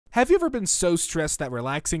Have you ever been so stressed that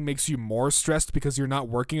relaxing makes you more stressed because you're not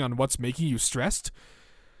working on what's making you stressed?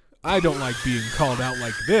 I don't like being called out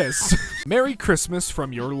like this. Merry Christmas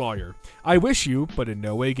from your lawyer. I wish you, but in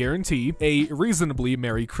no way guarantee, a reasonably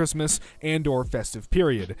Merry Christmas and or festive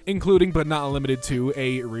period, including but not limited to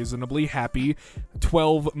a reasonably happy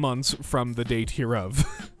 12 months from the date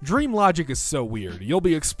hereof. Dream logic is so weird. You'll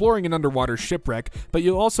be exploring an underwater shipwreck, but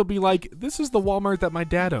you'll also be like, this is the Walmart that my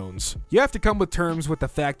dad owns. You have to come with terms with the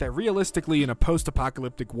fact that realistically in a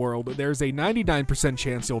post-apocalyptic world, there's a 99%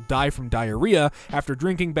 chance you'll die from diarrhea after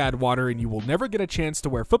drinking bad water, and you will never get a chance to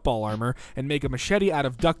wear football armor and make a machete out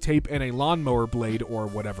of duct tape and a lawnmower blade or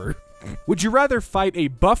whatever. Would you rather fight a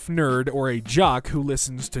buff nerd or a jock who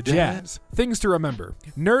listens to jazz? Things to remember.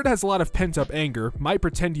 Nerd has a lot of pent-up anger, might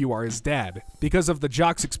pretend you are his dad. Because of the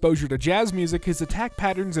jock's exposure to jazz music, his attack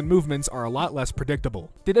patterns and movements are a lot less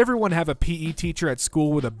predictable. Did everyone have a PE teacher at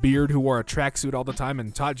school with a beard who wore a tracksuit all the time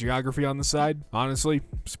and taught geography on the side? Honestly,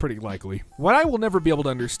 it's pretty likely. What I will never be able to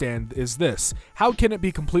understand is this. How can it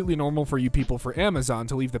be completely normal for you people for Amazon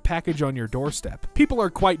to leave the package on your doorstep? People are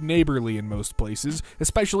quite neighborly in most places,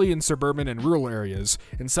 especially in suburban and rural areas.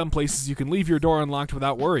 In some places, you can leave your door unlocked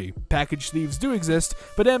without worry. Package thieves do exist,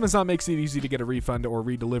 but Amazon makes it easy to get a refund or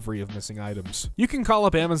redelivery of missing items. You can call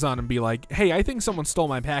up Amazon and be like, hey, I think someone stole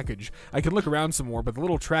my package. I can look around some more, but the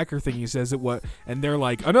little tracker thingy says and they're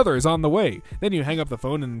like, another is on the way. Then you hang up the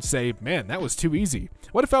phone and say, man, that was too easy.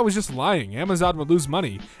 What if I was just lying? Amazon would lose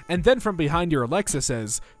money. And then from behind your Alexa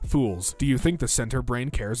says, fools, do you think the center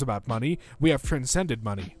brain cares about money? We have transcended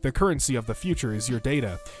money. The currency of the future is your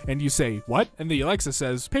data. And you say, what? And the Alexa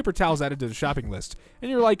says, paper towels added to the shopping list.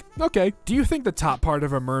 And you're like, okay. Do you think the top part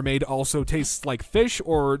of a mermaid also tastes like fish,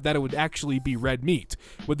 or that it would actually be red meat?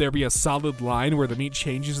 Would there be a solid line where the meat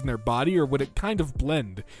changes in their body, or would it kind of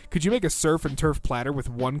blend? Could you make a surf and turf platter with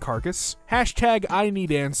one carcass? Hashtag I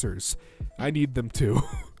need answers. I need them too.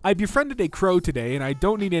 I befriended a crow today, and I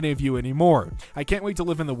don't need any of you anymore. I can't wait to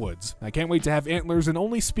live in the woods. I can't wait to have antlers and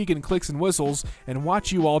only speak in clicks and whistles and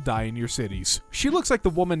watch you all die in your cities. She looks like the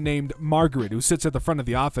woman named Margaret who sits at the front of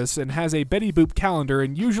the office and has a Betty Boop calendar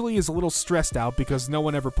and usually is a little stressed out because no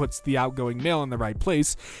one ever puts the outgoing mail in the right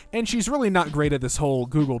place, and she's really not great at this whole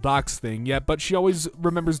Google Docs thing yet, but she always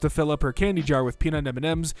remembers to fill up her candy jar with peanut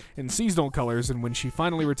M&Ms in seasonal colors, and when she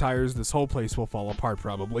finally retires, this whole place will fall apart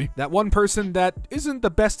probably. That one person that isn't the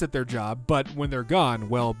best at their job, but when they're gone,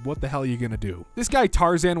 well, what the hell are you gonna do? This guy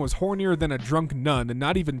Tarzan was hornier than a drunk nun and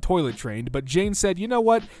not even toilet trained, but Jane said, you know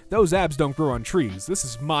what? Those abs don't grow on trees. This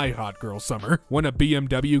is my hot girl summer. When a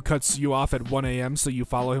BMW cuts you off at 1 a.m. so you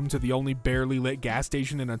follow him to the only barely lit gas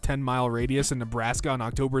station in a 10-mile radius in Nebraska on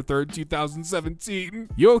October 3rd,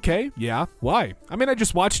 2017. You okay? Yeah. Why? I mean, I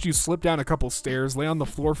just watched you slip down a couple stairs, lay on the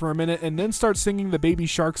floor for a minute, and then start singing the Baby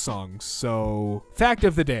Shark song, so... Fact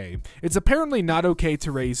of the day. It's apparently not okay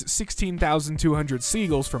to raise 16,200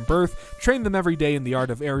 seagulls from birth, train them every day in the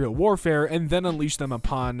art of aerial warfare, and then unleash them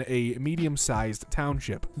upon a medium-sized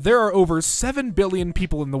township. There are over 7 billion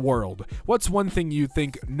people in the world. What's one thing you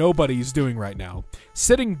think nobody's doing right now?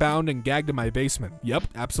 Sitting bound and gagged in my basement. Yep,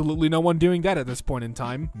 absolutely no one doing that at this point in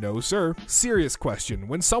time. No, sir. Serious question.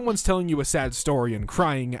 When someone's telling you a sad story and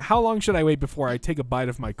crying, how long should I wait before I take a bite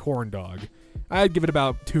of my corn dog? I'd give it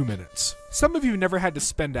about 2 minutes. Some of you never had to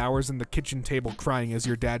spend hours in the kitchen table crying as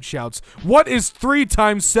your dad shouts, "What is 3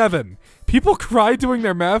 times 7? People cry doing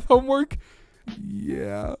their math homework?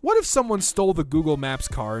 Yeah. What if someone stole the Google Maps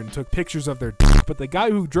car and took pictures of their dick, but the guy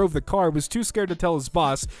who drove the car was too scared to tell his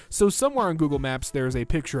boss, so somewhere on Google Maps there's a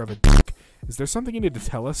picture of a dick? Is there something you need to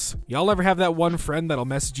tell us? Y'all ever have that one friend that'll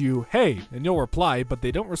message you, hey, and you'll reply, but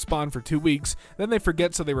they don't respond for 2 weeks, then they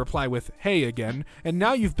forget so they reply with, hey again, and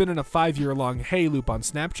now you've been in a 5-year-long hey loop on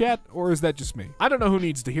Snapchat? Or is that just me? I don't know who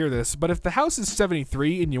needs to hear this, but if the house is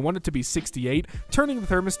 73 and you want it to be 68, turning the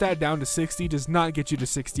thermostat down to 60 does not get you to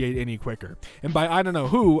 68 any quicker. And by I don't know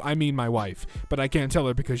who, I mean my wife, but I can't tell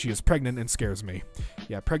her because she is pregnant and scares me.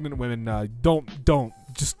 Yeah, pregnant women,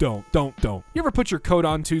 just don't. You ever put your coat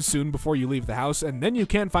on too soon before you leave the house, and then you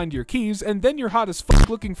can't find your keys, and then you're hot as fuck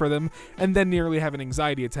looking for them, and then nearly have an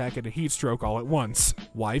anxiety attack and a heat stroke all at once?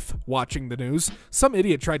 Wife, watching the news. Some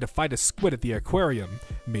idiot tried to fight a squid at the aquarium.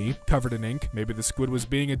 Me, covered in ink. Maybe the squid was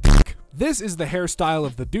being a dick. This is the hairstyle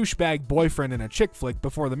of the douchebag boyfriend in a chick flick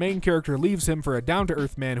before the main character leaves him for a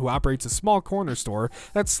down-to-earth man who operates a small corner store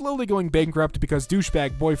that's slowly going bankrupt because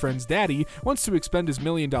douchebag boyfriend's daddy wants to expend his $1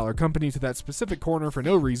 million company to that specific corner for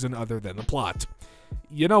no reason other than the plot.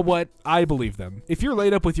 you know what? I believe them. If you're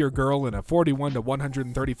laid up with your girl in a 41 to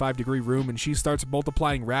 135 degree room and she starts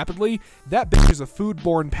multiplying rapidly, that bitch is a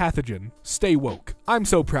foodborne pathogen. Stay woke. I'm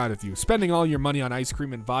so proud of you. Spending all your money on ice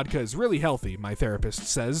cream and vodka is really healthy, my therapist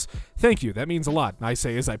says. Thank you, that means a lot, I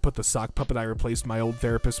say as I put the sock puppet I replaced my old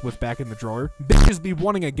therapist with back in the drawer. Bitches be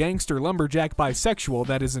wanting a gangster lumberjack bisexual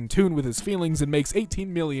that is in tune with his feelings and makes $18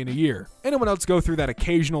 million a year. Anyone else go through that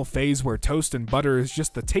occasional phase where toast and butter is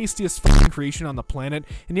just the tastiest fucking creation on the planet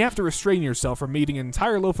and you have to restrain yourself from eating an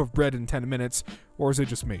entire loaf of bread in 10 minutes, or is it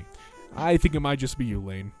just me? I think it might just be you,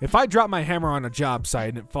 Lane. If I drop my hammer on a job site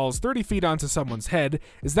and it falls 30 feet onto someone's head,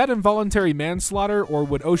 is that involuntary manslaughter, or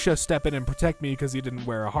would OSHA step in and protect me because he didn't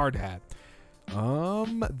wear a hard hat?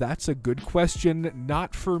 That's a good question,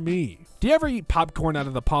 not for me. Do you ever eat popcorn out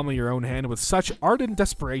of the palm of your own hand with such ardent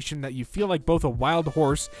desperation that you feel like both a wild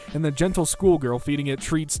horse and the gentle schoolgirl feeding it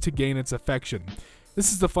treats to gain its affection?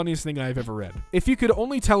 This is the funniest thing I've ever read. If you could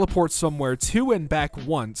only teleport somewhere to and back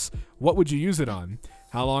once, what would you use it on?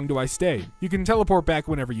 How long do I stay? You can teleport back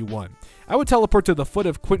whenever you want. I would teleport to the foot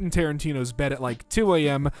of Quentin Tarantino's bed at like 2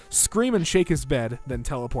 a.m., scream and shake his bed, then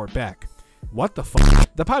teleport back. What the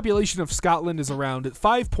fuck? The population of Scotland is around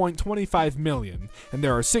 5.25 million, and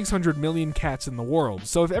there are 600 million cats in the world.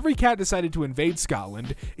 So if every cat decided to invade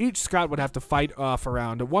Scotland, each Scot would have to fight off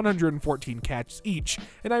around 114 cats each,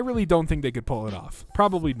 and I really don't think they could pull it off.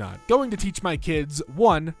 Probably not. Going to teach my kids,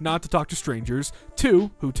 1, not to talk to strangers,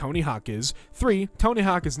 2, who Tony Hawk is, 3, Tony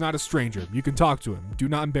Hawk is not a stranger. You can talk to him. Do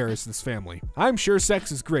not embarrass this family. I'm sure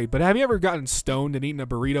sex is great, but have you ever gotten stoned and eaten a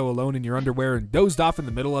burrito alone in your underwear and dozed off in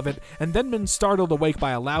the middle of it, and then been startled awake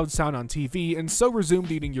by a loud sound on TV and so resumed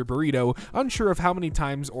eating your burrito, unsure of how many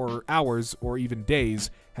times or hours or even days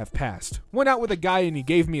have passed? Went out with a guy and he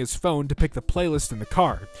gave me his phone to pick the playlist in the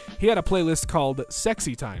car. He had a playlist called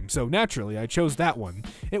Sexy Time, so naturally I chose that one.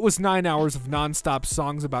 It was 9 hours of non-stop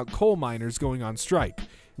songs about coal miners going on strike.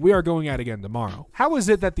 We are going out again tomorrow. How is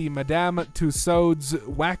it that the Madame Tussauds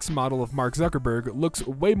wax model of Mark Zuckerberg looks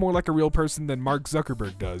way more like a real person than Mark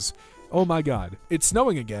Zuckerberg does? Oh my god. It's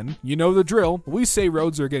snowing again. You know the drill. We say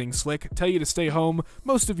roads are getting slick, tell you to stay home.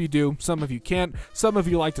 Most of you do, some of you can't. Some of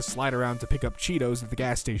you like to slide around to pick up Cheetos at the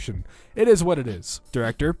gas station. It is what it is.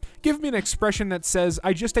 Director, give me an expression that says,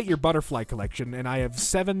 I just ate your butterfly collection and I have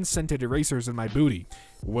 7 scented erasers in my booty.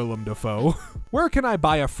 Willem Dafoe. Where can I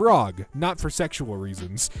buy a frog? Not for sexual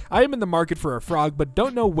reasons. I am in the market for a frog, but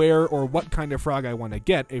don't know where or what kind of frog I want to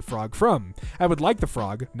get a frog from. I would like the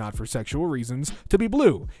frog, not for sexual reasons, to be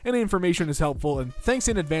blue. Any information is helpful, and thanks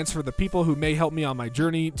in advance for the people who may help me on my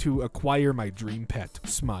journey to acquire my dream pet.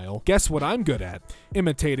 Smile. Guess what I'm good at?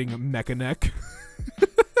 Imitating Mechaneck.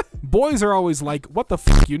 Boys are always like, what the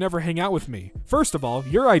fuck, you never hang out with me. First of all,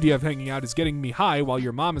 your idea of hanging out is getting me high while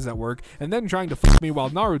your mom is at work, and then trying to fuck me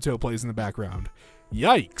while Naruto plays in the background.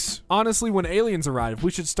 Yikes. Honestly, when aliens arrive,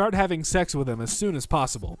 we should start having sex with them as soon as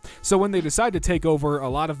possible. So when they decide to take over, a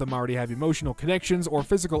lot of them already have emotional connections or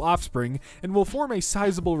physical offspring and will form a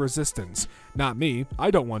sizable resistance. Not me,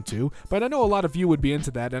 I don't want to, but I know a lot of you would be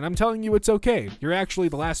into that, and I'm telling you it's okay. You're actually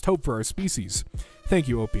the last hope for our species. Thank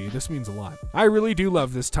you, OP. This means a lot. I really do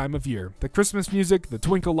love this time of year. The Christmas music, the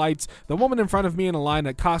twinkle lights, the woman in front of me in a line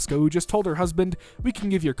at Costco who just told her husband, we can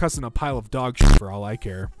give your cousin a pile of dog shit for all I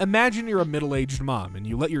care. Imagine you're a middle-aged mom and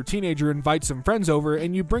you let your teenager invite some friends over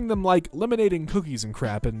and you bring them like lemonade and cookies and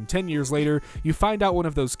crap, and 10 years later, you find out one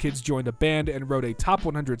of those kids joined a band and wrote a top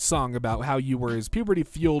 100 song about how you were his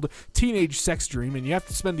puberty-fueled teenage sex dream, and you have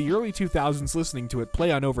to spend the early 2000s listening to it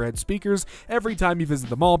play on overhead speakers every time you visit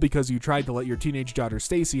the mall because you tried to let your teenage daughter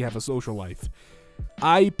Stacy have a social life.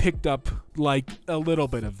 I picked up like a little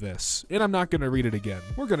bit of this, and I'm not going to read it again.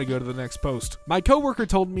 We're going to go to the next post. My coworker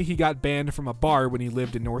told me he got banned from a bar when he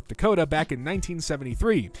lived in North Dakota back in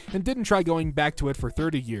 1973 and didn't try going back to it for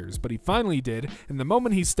 30 years, but he finally did, and the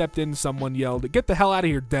moment he stepped in, someone yelled, "Get the hell out of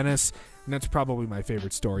here, Dennis." And that's probably my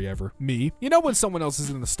favorite story ever. Me. You know when someone else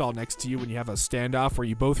is in the stall next to you and you have a standoff where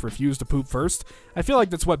you both refuse to poop first? I feel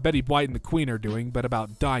like that's what Betty White and the Queen are doing, but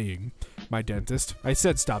about dying. My dentist. I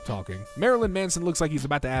said stop talking. Marilyn Manson looks like he's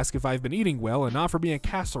about to ask if I've been eating well and offer me a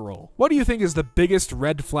casserole. What do you think is the biggest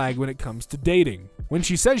red flag when it comes to dating? When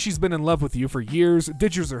she says she's been in love with you for years,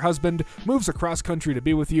 ditches her husband, moves across country to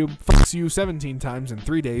be with you, fucks you 17 times in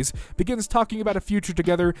 3 days, begins talking about a future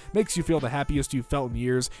together, makes you feel the happiest you've felt in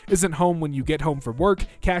years, isn't home when you get home from work,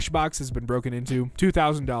 cash box has been broken into,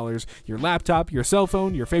 $2,000, your laptop, your cell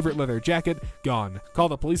phone, your favorite leather jacket, gone. Call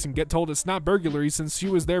the police and get told it's not burglary since she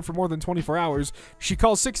was there for more than 24 hours. She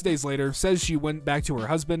calls 6 days later, says she went back to her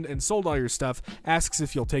husband and sold all your stuff, asks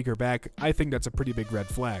if you'll take her back. I think that's a pretty big red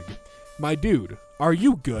flag. My dude, are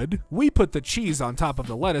you good? We put the cheese on top of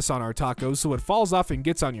the lettuce on our tacos so it falls off and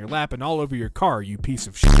gets on your lap and all over your car, you piece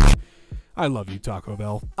of shit. I love you, Taco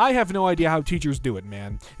Bell. I have no idea how teachers do it,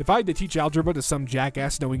 man. If I had to teach algebra to some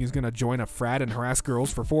jackass knowing he's gonna join a frat and harass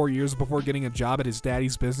girls for 4 years before getting a job at his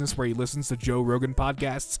daddy's business where he listens to Joe Rogan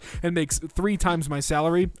podcasts and makes 3 times my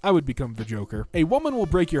salary, I would become the Joker. A woman will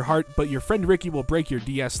break your heart, but your friend Ricky will break your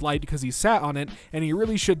DS Lite because he sat on it and he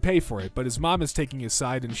really should pay for it, but his mom is taking his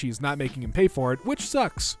side and she's not making him pay for it, which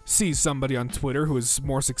sucks. Sees somebody on Twitter who is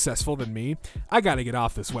more successful than me. I gotta get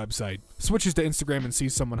off this website. Switches to Instagram and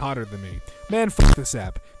sees someone hotter than me. Man, fuck this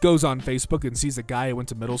app. Goes on Facebook and sees a guy I went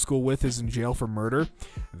to middle school with is in jail for murder.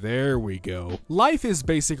 There we go. Life is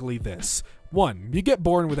basically this. 1. You get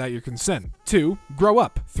born without your consent. 2. Grow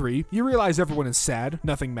up. 3. You realize everyone is sad,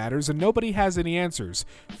 nothing matters, and nobody has any answers.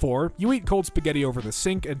 4. You eat cold spaghetti over the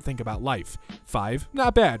sink and think about life. 5.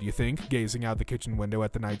 Not bad, you think, gazing out the kitchen window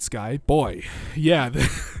at the night sky. Boy, yeah,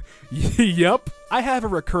 yep. I have a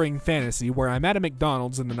recurring fantasy where I'm at a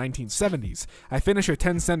McDonald's in the 1970s. I finish a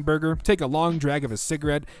 10-cent burger, take a long drag of a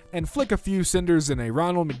cigarette, and flick a few cinders in a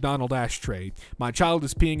Ronald McDonald ashtray. My child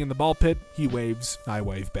is peeing in the ball pit. He waves. I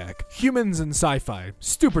wave back. Humans in sci-fi.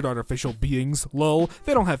 Stupid artificial beings. Lol.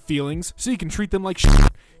 They don't have feelings, so you can treat them like shit.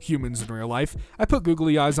 Humans in real life. I put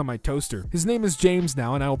googly eyes on my toaster. His name is James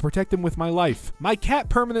now, and I will protect him with my life. My cat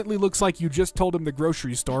permanently looks like you just told him the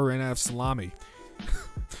grocery store ran out of salami.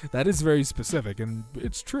 That is very specific, and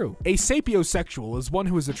it's true. A sapiosexual is one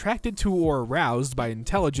who is attracted to or aroused by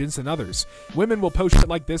intelligence in others. Women will post shit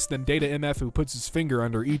like this than Data MF who puts his finger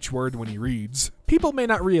under each word when he reads. People may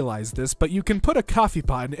not realize this, but you can put a coffee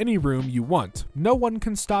pot in any room you want. No one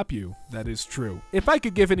can stop you. That is true. If I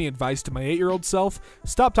could give any advice to my 8-year-old self,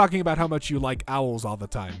 stop talking about how much you like owls all the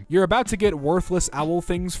time. You're about to get worthless owl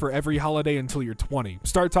things for every holiday until you're 20.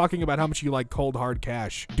 Start talking about how much you like cold hard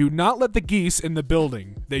cash. Do not let the geese in the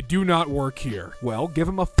building. They do not work here. Well, give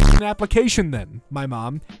them a f***ing application then. My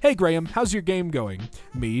mom, hey Graham, how's your game going?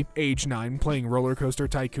 Me, age 9, playing Roller Coaster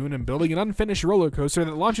Tycoon and building an unfinished roller coaster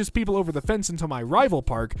that launches people over the fence into my rival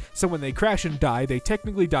park, so when they crash and die, they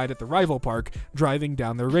technically died at the rival park, driving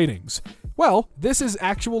down their ratings. Well, this is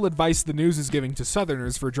actual advice the news is giving to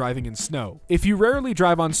Southerners for driving in snow. If you rarely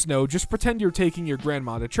drive on snow, just pretend you're taking your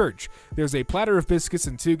grandma to church. There's a platter of biscuits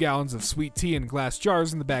and 2 gallons of sweet tea in glass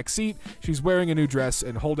jars in the back seat. She's wearing a new dress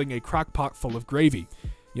and holding a crock pot full of gravy.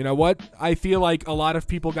 You know what? I feel like a lot of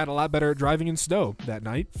people got a lot better at driving in snow that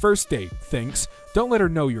night. First date, thinks. Don't let her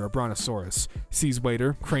know you're a brontosaurus. Sees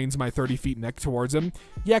waiter, cranes my 30-feet neck towards him.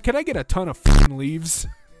 Yeah, can I get a ton of f***ing leaves?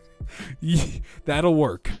 That'll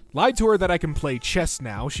work. Lied to her that I can play chess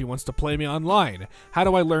now. She wants to play me online. How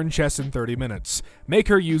do I learn chess in 30 minutes? Make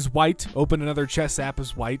her use white, open another chess app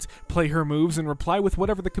as white, play her moves, and reply with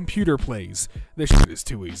whatever the computer plays. This shit is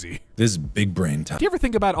too easy. This is big brain time. Do you ever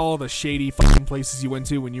think about all the shady fucking places you went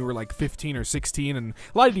to when you were like 15 or 16 and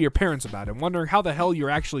lied to your parents about it, wondering how the hell you're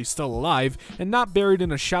actually still alive and not buried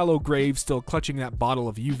in a shallow grave still clutching that bottle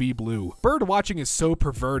of UV blue? Bird watching is so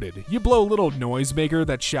perverted. You blow a little noisemaker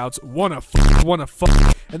that shouts, wanna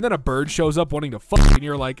fuck, and then a bird shows up wanting to fuck, and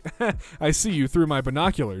you're like, I see you through my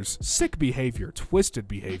binoculars. Sick behavior, twisted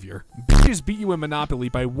behavior. Bitches beat you in Monopoly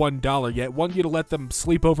by $1, yet want you to let them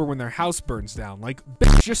sleep over when their house burns down. Like,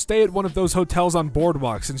 bitch, just stay at one of those hotels on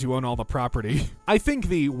Boardwalk since you own all the property. I think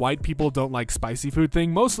the white people don't like spicy food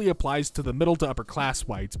thing mostly applies to the middle to upper class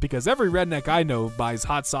whites, because every redneck I know buys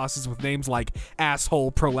hot sauces with names like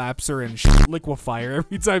asshole prolapser and shit liquefier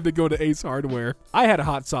every time they go to Ace Hardware. I had a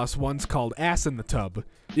hot sauce once called ass in the tub.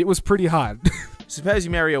 It was pretty hot. Suppose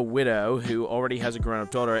you marry a widow who already has a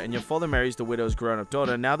grown-up daughter, and your father marries the widow's grown-up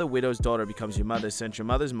daughter. Now the widow's daughter becomes your mother, since your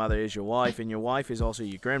mother's mother is your wife, and your wife is also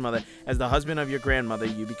your grandmother. As the husband of your grandmother,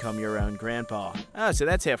 you become your own grandpa. Ah, so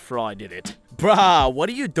that's how Fry did it. Bruh, what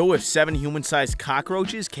do you do if 7 human-sized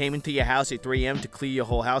cockroaches came into your house at 3 a.m. to clear your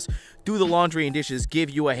whole house, do the laundry and dishes, give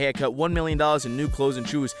you a haircut, $1 million in new clothes and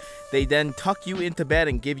shoes? They then tuck you into bed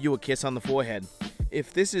and give you a kiss on the forehead.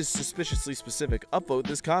 If this is suspiciously specific, upvote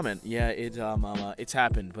this comment. Yeah, it's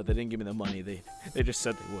happened, but they didn't give me the money. They just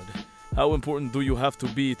said they would. How important do you have to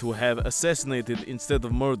be to have assassinated instead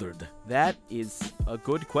of murdered? That is a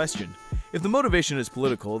good question. If the motivation is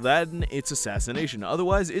political, then it's assassination.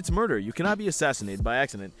 Otherwise, it's murder. You cannot be assassinated by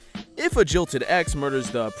accident. If a jilted ex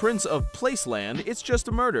murders the Prince of Placeland, it's just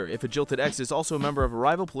a murder. If a jilted ex is also a member of a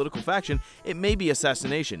rival political faction, it may be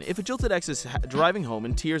assassination. If a jilted ex is driving home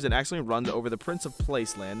in tears and accidentally runs over the Prince of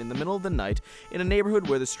Placeland in the middle of the night in a neighborhood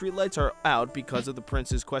where the streetlights are out because of the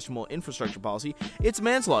prince's questionable infrastructure policy, it's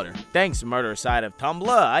manslaughter. Thanks, murder side of Tumblr.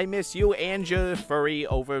 I miss you and your furry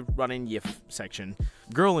overrunning YIF section.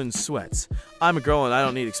 Girl in sweats. I'm a girl and I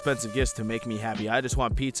don't need expensive gifts to make me happy. I just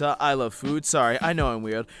want pizza. I love food. Sorry, I know I'm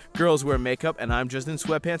weird. Girls wear makeup and I'm just in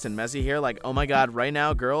sweatpants and messy hair like, oh my god, right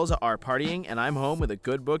now girls are partying and I'm home with a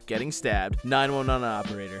good book getting stabbed. 911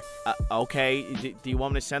 operator. Okay, do you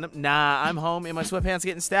want me to send them? Nah, I'm home in my sweatpants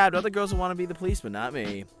getting stabbed. Other girls will want to be the police, but not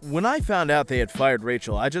me. When I found out they had fired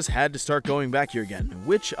Rachel, I just had to start going back here again,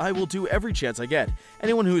 which I will do every chance I get.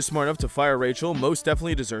 Anyone who is smart enough to fire Rachel most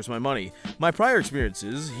definitely deserves my money. My prior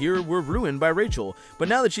experiences here were ruined by Rachel, but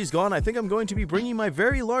now that she's gone, I think I'm going to be bringing my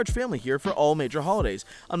very large family here for all major holidays.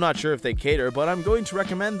 I'm not sure if they cater, but I'm going to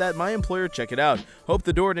recommend that my employer check it out. Hope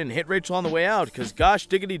the door didn't hit Rachel on the way out, cause gosh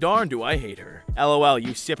diggity darn do I hate her. LOL,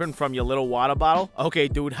 you sipping from your little water bottle? Okay,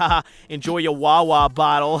 dude, haha, enjoy your Wawa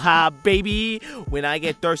bottle, ha, baby. When I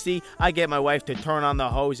get thirsty, I get my wife to turn on the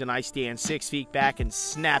hose and I stand 6 feet back and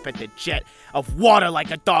snap at the jet of water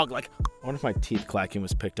like a dog, like... I wonder if my teeth clacking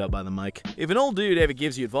was picked up by the mic. If an old dude ever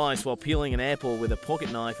gives you advice while peeling an apple with a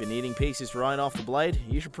pocket knife and eating pieces right off the blade,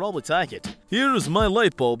 you should probably take it. Here's my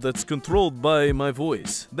light bulb that's controlled by my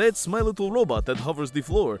voice. That's my little robot that hovers the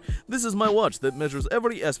floor. This is my watch that measures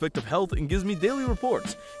every aspect of health and gives me daily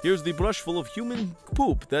reports. Here's the brush full of human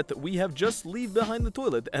poop that we have just leave behind the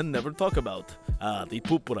toilet and never talk about. Ah, the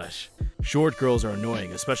poop brush. Short girls are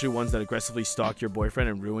annoying, especially ones that aggressively stalk your boyfriend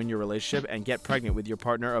and ruin your relationship and get pregnant with your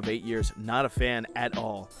partner of 8 years. Not a fan at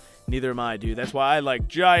all. Neither am I, dude. That's why I like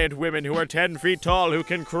giant women who are 10 feet tall who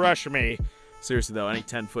can crush me. Seriously though, any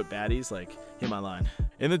 10-foot baddies, like, hit my line.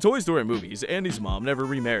 In the Toy Story movies, Andy's mom never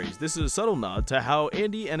remarries. This is a subtle nod to how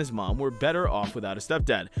Andy and his mom were better off without a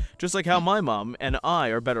stepdad. Just like how my mom and I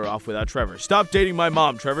are better off without Trevor. Stop dating my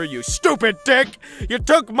mom, Trevor, you stupid dick! You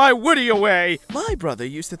took my Woody away! My brother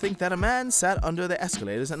used to think that a man sat under the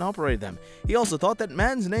escalators and operated them. He also thought that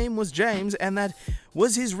man's name was James and that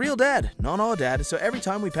was his real dad, not our dad. So every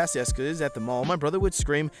time we passed the escalators at the mall, my brother would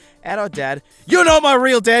scream at our dad, "You're not my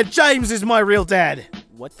real dad! James is my real dad!"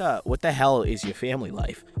 What the hell is your family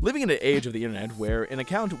life? Living in an age of the internet where an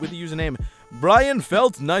account with the username Brian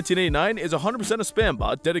Felt 1989 is 100% a spam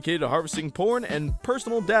bot dedicated to harvesting porn and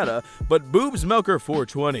personal data, but Boobs Milker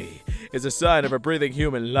 420 is a sign of a breathing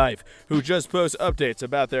human life who just posts updates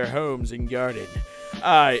about their homes and garden.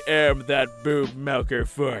 I am that Boob Milker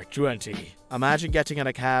 420. Imagine getting in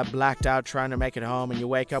a cab, blacked out, trying to make it home, and you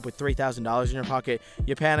wake up with $3,000 in your pocket.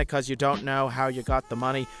 You panic because you don't know how you got the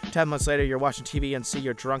money. 10 months later, you're watching TV and see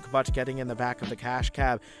your drunk butt getting in the back of the cash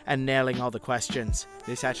cab and nailing all the questions.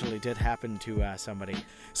 This actually did happen to somebody.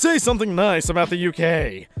 Say something nice about the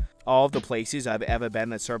UK. All of the places I've ever been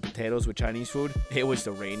that serve potatoes with Chinese food, it was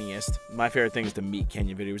the rainiest. My favorite thing is the Meat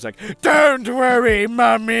Canyon video. It was like, "Don't worry,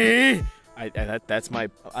 mommy." That's my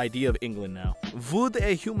idea of England now. Would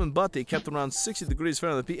a human body kept around 60 degrees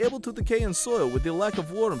Fahrenheit be able to decay in soil with the lack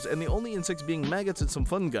of worms and the only insects being maggots and some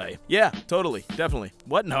fungi? Yeah, totally, definitely.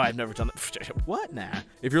 What? No, I've never done that. What? Nah.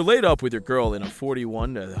 If you're laid up with your girl in a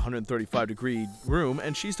 41 to 135 degree room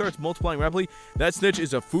and she starts multiplying rapidly, that snitch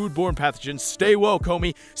is a foodborne pathogen. Stay woke,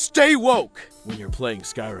 homie. Stay woke! When you're playing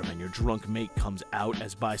Skyrim and your drunk mate comes out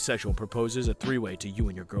as bisexual and proposes a three-way to you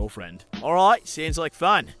and your girlfriend. Alright, sounds like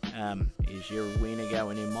fun. Is your wiener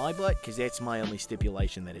going in my butt? Because that's my only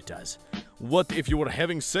stipulation that it does. What if you were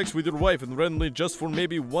having sex with your wife and randomly just for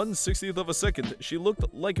maybe 1/60th of a second, she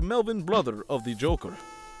looked like Melvin Brother of the Joker?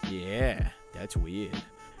 Yeah, that's weird.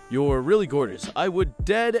 You're really gorgeous. I would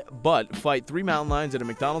dead butt fight 3 mountain lions at a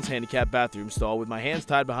McDonald's handicap bathroom stall with my hands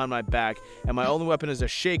tied behind my back and my only weapon is a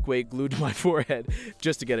shake weight glued to my forehead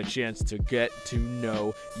just to get a chance to get to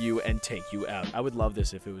know you and take you out. I would love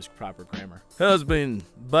this if it was proper grammar. Husband,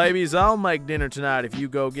 babies, I'll make dinner tonight if you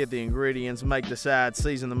go get the ingredients, make the side,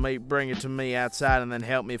 season the meat, bring it to me outside, and then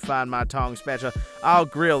help me find my tongue special. I'll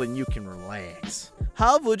grill and you can relax.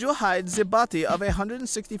 How would you hide the body of a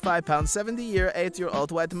 165-pound, 70-year,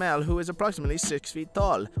 8-year-old white male who is approximately 6 feet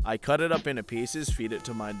tall? I cut it up into pieces, feed it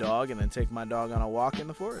to my dog, and then take my dog on a walk in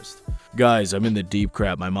the forest. Guys, I'm in the deep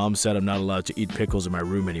crap. My mom said I'm not allowed to eat pickles in my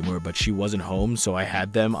room anymore, but she wasn't home, so I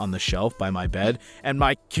had them on the shelf by my bed, and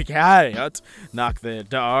my cat knocked the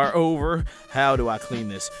door over. How do I clean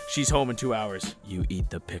this? She's home in 2 hours. You eat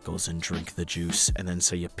the pickles and drink the juice, and then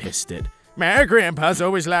say you pissed it. My grandpa's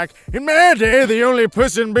always like, in my day, the only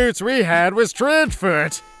Puss in Boots we had was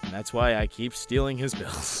Treadfoot. And that's why I keep stealing his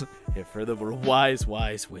bills. If for the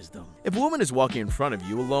wise wisdom. If a woman is walking in front of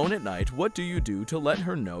you alone at night, what do you do to let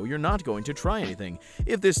her know you're not going to try anything?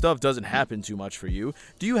 If this stuff doesn't happen too much for you,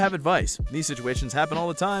 do you have advice? These situations happen all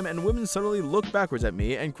the time, and women suddenly look backwards at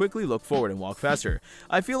me and quickly look forward and walk faster.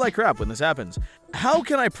 I feel like crap when this happens. How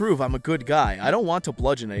can I prove I'm a good guy? I don't want to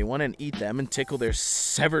bludgeon anyone and eat them and tickle their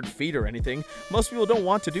severed feet or anything. Most people don't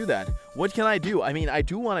want to do that. What can I do? I mean, I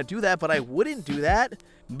do want to do that, but I wouldn't do that.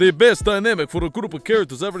 The best dynamic for a group of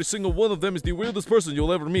characters. Every single one of them is the weirdest person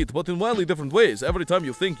you'll ever meet, but in wildly different ways. Every time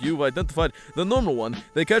you think you've identified the normal one,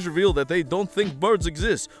 they catch reveal that they don't think birds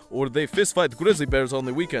exist, or they fistfight grizzly bears on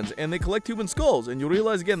the weekends, and they collect human skulls, and you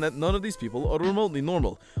realize again that none of these people are remotely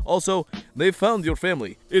normal. Also, they found your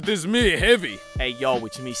family. It is me, Heavy. Hey, yo,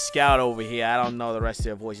 it's me, Scout over here. I don't know the rest of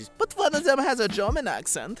their voices, but one of them has a German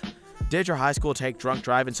accent. Did your high school take drunk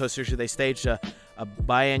driving so seriously they staged a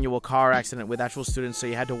biannual car accident with actual students, so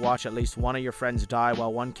you had to watch at least one of your friends die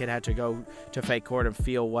while one kid had to go to fake court and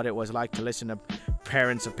feel what it was like to listen to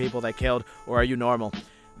parents of people they killed? Or are you normal?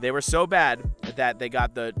 They were so bad that they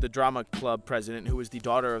got the drama club president, who was the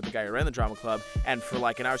daughter of the guy who ran the drama club, and for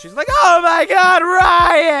like an hour she's like, "Oh my God,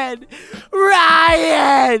 Ryan!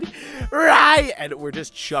 And we're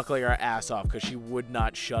just chuckling our ass off because she would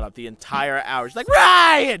not shut up the entire hour. She's like,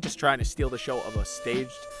 "Ryan!" Just trying to steal the show of a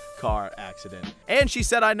staged car accident. And she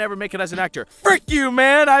said I'd never make it as an actor. Frick you,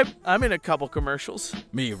 man! I'm in a couple commercials.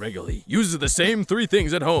 Me regularly uses the same 3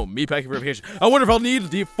 things at home. Me packing for vacation. I wonder if I'll need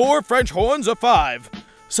the 4 French horns or 5.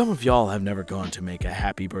 Some of y'all have never gone to make a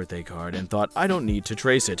happy birthday card and thought, I don't need to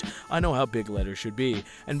trace it. I know how big letters should be.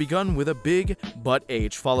 And begun with a big but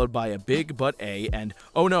H followed by a big but A and,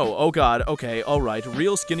 oh no, oh God, okay, alright,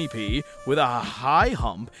 real skinny P with a high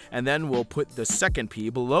hump, and then we'll put the second P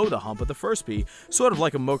below the hump of the first P, sort of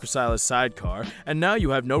like a motorcyclist sidecar, and now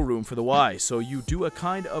you have no room for the Y, so you do a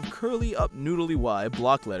kind of curly up noodly Y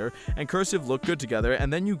block letter and cursive look good together,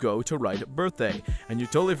 and then you go to write birthday. And you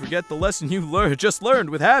totally forget the lesson you just learned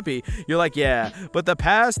with happy. You're like, yeah, but the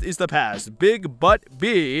past is the past. Big but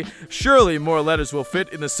B. Surely more letters will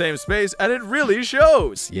fit in the same space, and it really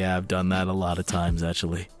shows. Yeah, I've done that a lot of times,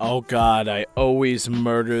 actually. Oh God, I always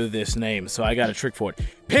murder this name, so I got a trick for it.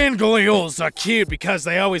 Pangolins are cute because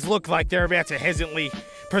they always look like they're about to hesitantly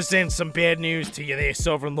present some bad news to you there,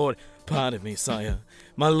 Sovereign Lord. Pardon me, sire.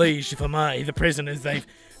 My liege, if I may, the prisoners, they've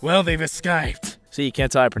escaped. See, you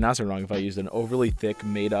can't tell I pronounce it wrong if I used an overly thick,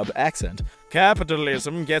 made-up accent.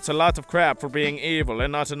 Capitalism gets a lot of crap for being evil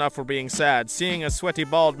and not enough for being sad. Seeing a sweaty,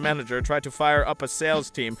 bald manager try to fire up a sales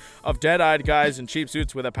team of dead-eyed guys in cheap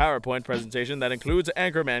suits with a PowerPoint presentation that includes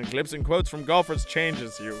Anchorman clips and quotes from golfers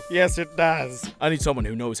changes you. Yes, it does. I need someone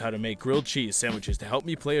who knows how to make grilled cheese sandwiches to help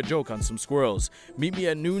me play a joke on some squirrels. Meet me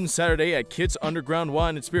at noon Saturday at Kit's Underground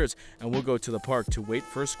Wine and Spirits, and we'll go to the park to wait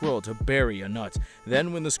for a squirrel to bury a nut.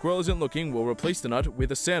 Then, when the squirrel isn't looking, we'll replace the nut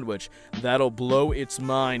with a sandwich. That'll blow its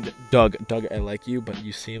mind. Doug, I like you, but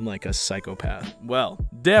you seem like a psychopath. Well,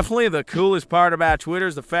 definitely the coolest part about Twitter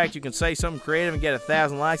is the fact you can say something creative and get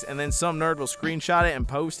 1,000 likes, and then some nerd will screenshot it and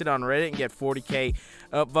post it on Reddit and get 40k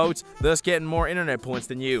upvotes, thus getting more internet points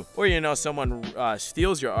than you. Or, you know, someone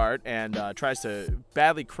steals your art and tries to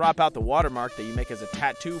badly crop out the watermark that you make as a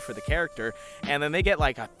tattoo for the character, and then they get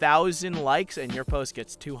like 1,000 likes and your post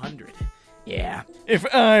gets 200. Yeah. If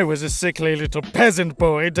I was a sickly little peasant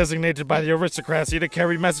boy designated by the aristocracy to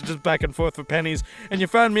carry messages back and forth for pennies, and you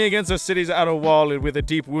found me against the city's outer wall with a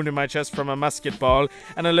deep wound in my chest from a musket ball,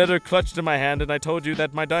 and a letter clutched in my hand, and I told you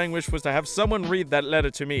that my dying wish was to have someone read that letter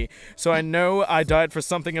to me, so I know I died for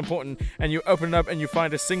something important, and you open it up and you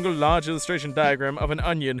find a single large illustration diagram of an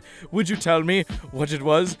onion, would you tell me what it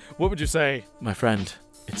was? What would you say? My friend,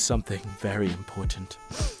 it's something very important.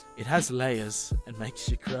 It has layers and makes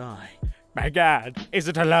you cry. My God, is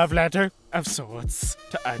it a love letter? Of sorts.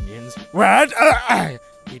 To onions. What?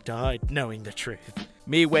 He died knowing the truth.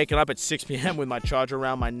 Me waking up at 6 p.m. with my charger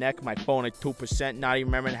around my neck, my phone at 2%, not even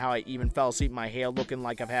remembering how I even fell asleep, my hair looking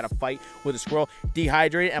like I've had a fight with a squirrel,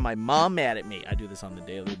 dehydrated, and my mom mad at me. I do this on the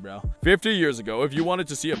daily, bro. 50 years ago, if you wanted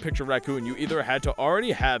to see a picture of raccoon, you either had to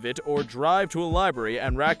already have it or drive to a library,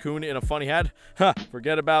 and raccoon in a funny hat? Ha,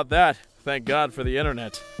 forget about that. Thank God for the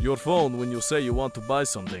internet. Your phone when you say you want to buy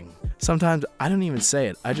something. Sometimes I don't even say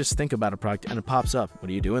it. I just think about a product and it pops up. What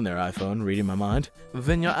are you doing there, iPhone? Reading my mind?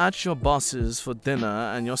 When you're at your boss's for dinner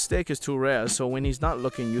and your steak is too rare, so when he's not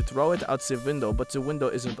looking, you throw it out the window, but the window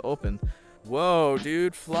isn't open. Whoa,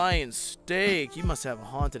 dude, flying steak. You must have a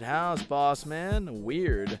haunted house, boss man.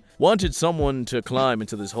 Weird. Wanted someone to climb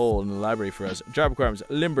into this hole in the library for us. Job requirements: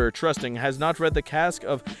 limber, trusting, has not read The Cask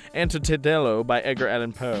of Antitadillo by Edgar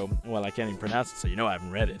Allan Poe. Well, I can't even pronounce it, so you know I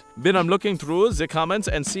haven't read it. Then I'm looking through the comments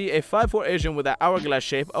and see a 5'4" Asian with an hourglass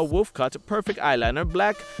shape, a wolf cut, perfect eyeliner,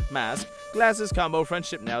 black mask, glasses combo, French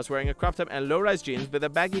tip nails, wearing a crop top and low-rise jeans with a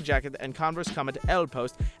baggy jacket and Converse comment L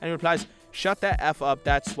post, and he replies, "Shut that F up,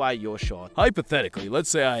 that's why you're short." Hypothetically, let's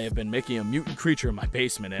say I have been making a mutant creature in my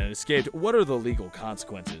basement and it escaped. What are the legal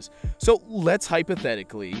consequences? So let's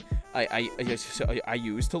hypothetically, I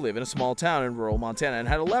used to live in a small town in rural Montana and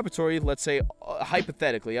had a laboratory. Let's say,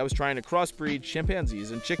 hypothetically, I was trying to crossbreed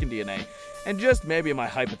chimpanzees and chicken DNA. And just maybe in my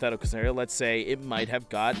hypothetical scenario, let's say it might have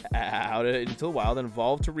got out into the wild and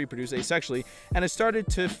evolved to reproduce asexually, and it started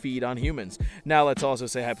to feed on humans. Now let's also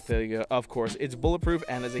say hypothetically, of course, it's bulletproof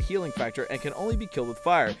and has a healing factor and can only be killed with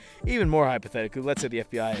fire. Even more hypothetically, let's say the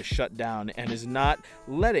FBI is shut down and is not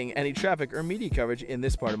letting any traffic or media coverage in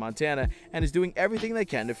this part of Montana and is doing everything they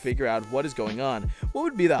can to figure out what is going on. What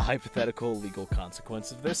would be the hypothetical legal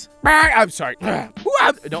consequence of this? I'm sorry.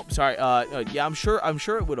 No, sorry. Yeah, I'm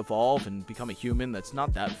sure it would evolve and become a human that's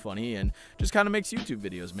not that funny and just kind of makes YouTube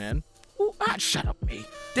videos, man. Ooh, shut up, me.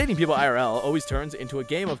 Dating people IRL always turns into a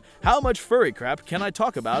game of how much furry crap can I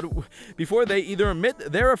talk about before they either admit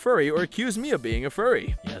they're a furry or accuse me of being a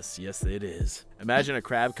furry. Yes, it is. Imagine a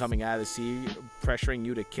crab coming out of the sea, pressuring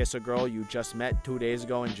you to kiss a girl you just met 2 days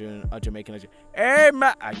ago in Jamaican accent. Hey,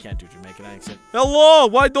 I can't do Jamaican accent. Hello,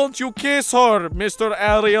 why don't you kiss her, Mr.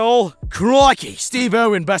 Ariel? Crikey, Steve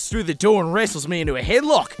Irwin busts through the door and wrestles me into a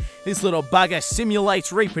headlock. This little bugger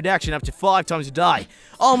simulates reproduction up to 5 times a day,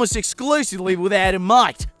 almost exclusively without a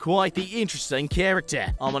mate. Quite the interesting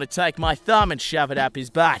character. I'm gonna take my thumb and shove it up his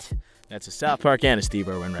butt. That's a South Park and a Steve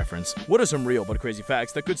Irwin reference. What are some real but crazy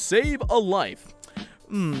facts that could save a life?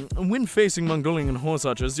 When facing Mongolian horse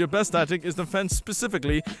archers, your best tactic is to fence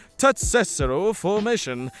specifically Tatsesero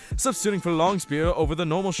formation, substituting for long spear over the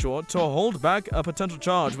normal short to hold back a potential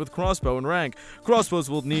charge with crossbow and rank. Crossbows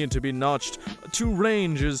will need to be notched to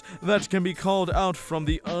ranges that can be called out from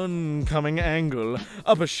the oncoming angle.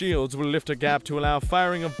 Upper shields will lift a gap to allow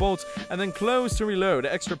firing of bolts and then close to reload.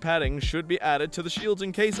 Extra padding should be added to the shields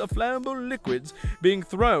in case of flammable liquids being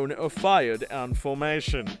thrown or fired on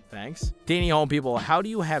formation. Thanks. Danny home people, how do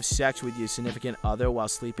you have sex with your significant other while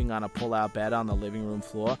sleeping on a pull-out bed on the living room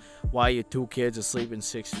floor while your 2 kids are sleeping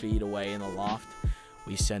 6 feet away in the loft?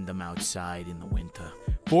 We send them outside in the winter.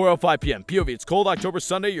 4:05 p.m. POV. It's cold October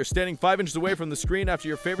Sunday. You're standing 5 inches away from the screen after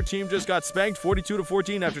your favorite team just got spanked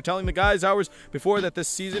 42-14 after telling the guys hours before that this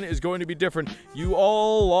season is going to be different. You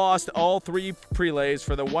all lost all 3 prelays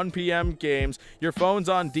for the 1 p.m. games. Your phone's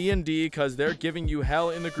on D&D because they're giving you hell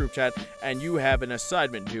in the group chat, and you have an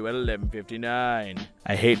assignment due at 11:59.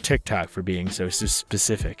 I hate TikTok for being so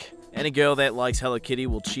specific. Any girl that likes Hello Kitty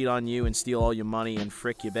will cheat on you and steal all your money and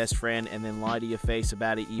frick your best friend and then lie to your face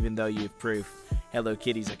about it even though you have proof. Hello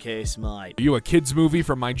Kitty's a case, mate. Are you a kids movie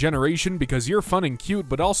from my generation? Because you're fun and cute,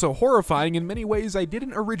 but also horrifying in many ways I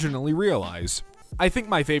didn't originally realize. I think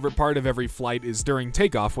my favorite part of every flight is during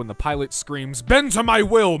takeoff when the pilot screams, "Bend to my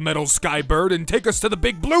will, metal skybird, and take us to the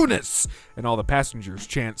big blueness!" And all the passengers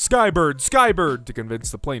chant, "Skybird, skybird," to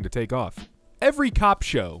convince the plane to take off. Every cop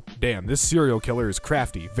show, damn, this serial killer is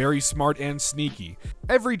crafty, very smart and sneaky.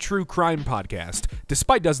 Every true crime podcast,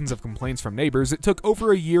 despite dozens of complaints from neighbors, it took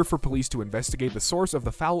over a year for police to investigate the source of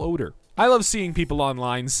the foul odor. I love seeing people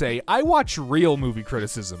online say, "I watch real movie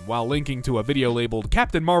criticism," while linking to a video labeled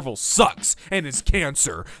 "Captain Marvel sucks and is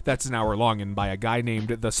cancer" that's an hour long and by a guy named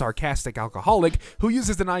The Sarcastic Alcoholic who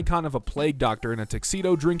uses an icon of a plague doctor in a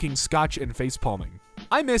tuxedo drinking scotch and facepalming.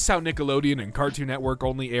 I miss how Nickelodeon and Cartoon Network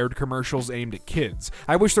only aired commercials aimed at kids.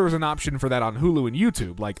 I wish there was an option for that on Hulu and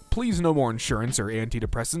YouTube, like, please no more insurance or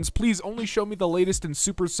antidepressants, please only show me the latest in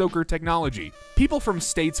super soaker technology. People from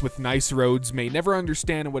states with nice roads may never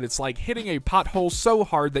understand what it's like hitting a pothole so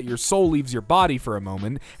hard that your soul leaves your body for a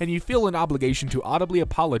moment, and you feel an obligation to audibly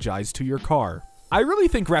apologize to your car. I really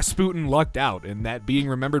think Rasputin lucked out, and that being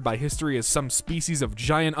remembered by history as some species of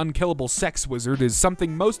giant unkillable sex wizard is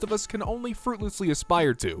something most of us can only fruitlessly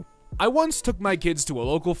aspire to. I once took my kids to a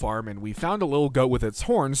local farm and we found a little goat with its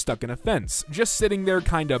horn stuck in a fence, just sitting there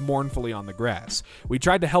kinda mournfully on the grass. We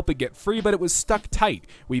tried to help it get free, but it was stuck tight.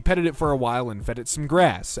 We petted it for a while and fed it some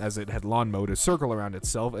grass, as it had lawn mowed a circle around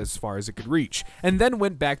itself as far as it could reach, and then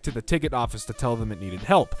went back to the ticket office to tell them it needed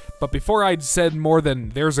help. But before I'd said more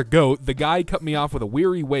than "there's a goat," the guy cut me off with a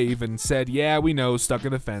weary wave and said, "Yeah, we know, stuck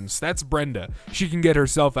in a fence. That's Brenda. She can get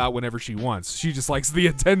herself out whenever she wants. She just likes the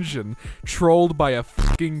attention." Trolled by a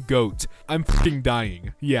fucking goat. goat. I'm fucking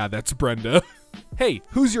dying. Yeah, that's Brenda. Hey,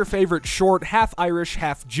 who's your favorite short, half-Irish,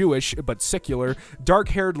 half-Jewish, but secular,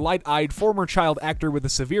 dark-haired, light-eyed former child actor with a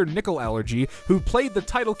severe nickel allergy who played the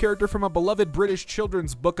title character from a beloved British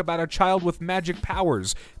children's book about a child with magic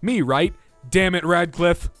powers? Me, right? Damn it,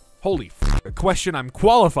 Radcliffe. Holy f***, a question I'm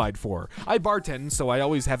qualified for. I bartend, so I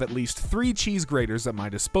always have at least 3 cheese graters at my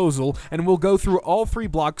disposal, and will go through all 3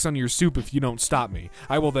 blocks on your soup if you don't stop me.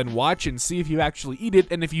 I will then watch and see if you actually eat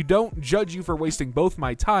it, and if you don't, judge you for wasting both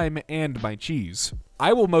my time and my cheese.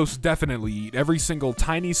 I will most definitely eat every single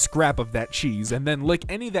tiny scrap of that cheese and then lick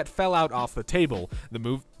any that fell out off the table,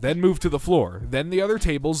 then move to the floor, then the other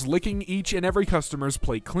tables, licking each and every customer's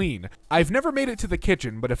plate clean. I've never made it to the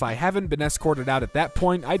kitchen, but if I haven't been escorted out at that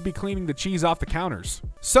point, I'd be cleaning the cheese off the counters.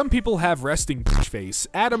 Some people have resting bitch face.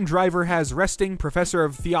 Adam Driver has resting, professor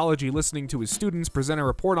of theology listening to his students present a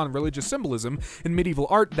report on religious symbolism in medieval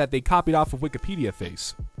art that they copied off of Wikipedia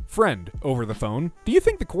face. Friend, over the phone, do you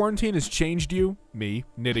think the quarantine has changed you? Me,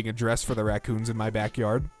 knitting a dress for the raccoons in my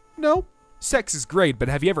backyard. No. Sex is great, but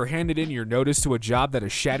have you ever handed in your notice to a job that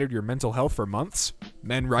has shattered your mental health for months?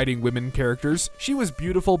 Men writing women characters. She was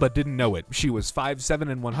beautiful but didn't know it. She was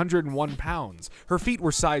 5'7" and 101 pounds. Her feet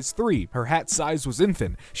were size 3. Her hat size was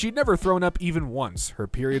infant. She'd never thrown up even once. Her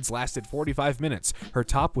periods lasted 45 minutes. Her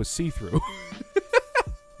top was see-through.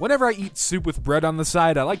 Whenever I eat soup with bread on the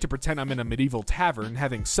side, I like to pretend I'm in a medieval tavern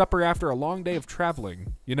having supper after a long day of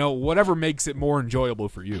traveling. You know, whatever makes it more enjoyable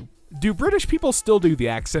for you. Do British people still do the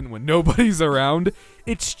accent when nobody's around?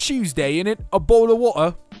 It's Tuesday, innit? A bowl of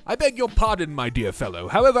water? I beg your pardon, my dear fellow.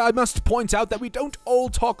 However, I must point out that we don't all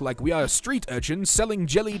talk like we are street urchins selling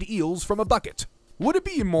jellied eels from a bucket. Would it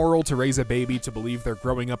be immoral to raise a baby to believe they're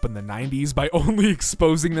growing up in the 90s by only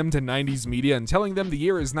exposing them to 90s media and telling them the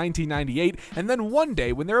year is 1998, and then one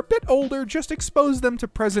day, when they're a bit older, just expose them to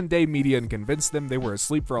present-day media and convince them they were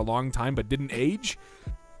asleep for a long time but didn't age?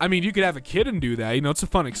 I mean, you could have a kid and do that, you know, it's a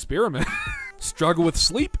fun experiment. Struggle with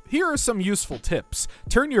sleep? Here are some useful tips.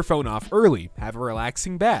 Turn your phone off early. Have a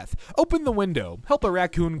relaxing bath. Open the window. Help a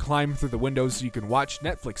raccoon climb through the window so you can watch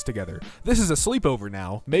Netflix together. This is a sleepover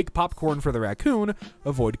now. Make popcorn for the raccoon.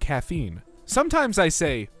 Avoid caffeine. Sometimes I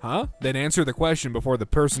say, huh? Then answer the question before the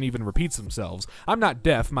person even repeats themselves. I'm not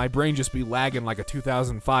deaf. My brain just be lagging like a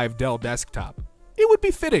 2005 Dell desktop. It would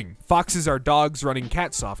be fitting. Foxes are dogs running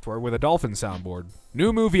cat software with a dolphin soundboard.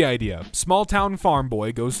 New movie idea. Small town farm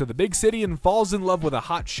boy goes to the big city and falls in love with a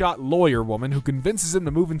hotshot lawyer woman who convinces him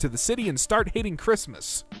to move into the city and start hating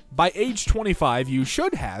Christmas. By age 25, you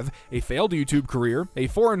should have a failed YouTube career, a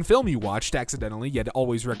foreign film you watched accidentally yet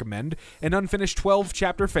always recommend, an unfinished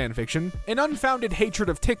 12-chapter fanfiction, an unfounded hatred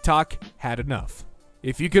of TikTok, had enough.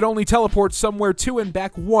 If you could only teleport somewhere to and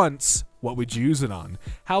back once, what would you use it on?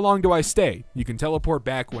 How long do I stay? You can teleport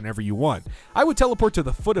back whenever you want. I would teleport to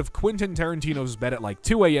the foot of Quentin Tarantino's bed at like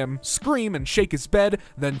 2 a.m., scream and shake his bed,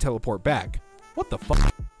 then teleport back. What the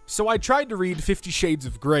fuck? So I tried to read 50 Shades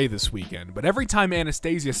of Grey this weekend, but every time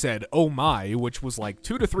Anastasia said, oh my, which was like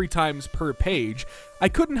 2 to 3 times per page, I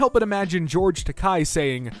couldn't help but imagine George Takei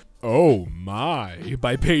saying, oh my,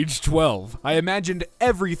 by page 12. I imagined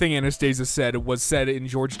everything Anastasia said was said in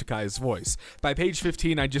George Takei's voice. By page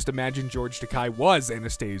 15, I just imagined George Takei was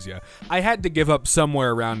Anastasia. I had to give up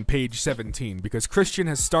somewhere around page 17 because Christian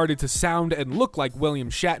has started to sound and look like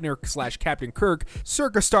William Shatner / Captain Kirk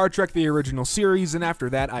circa Star Trek the original series, and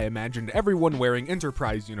after that I imagined everyone wearing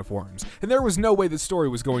Enterprise uniforms, and there was no way the story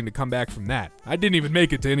was going to come back from that. I didn't even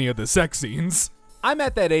make it to any of the sex scenes. I'm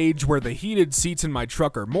at that age where the heated seats in my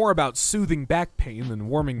truck are more about soothing back pain than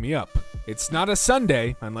warming me up. It's not a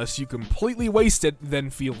Sunday unless you completely waste it,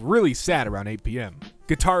 then feel really sad around 8 p.m.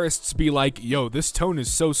 Guitarists be like, yo, this tone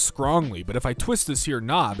is so scrongly, but if I twist this here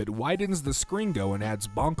knob, it widens the screen go and adds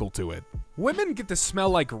bonkle to it. Women get to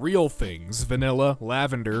smell like real things, vanilla,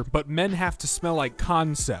 lavender, but men have to smell like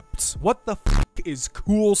concepts. What the f*** is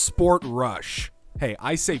Cool Sport Rush? Hey,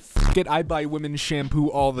 I say f*** it, I buy women's shampoo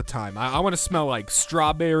all the time. I want to smell like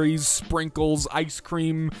strawberries, sprinkles, ice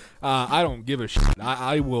cream. I don't give a shit.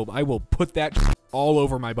 I will put that shit all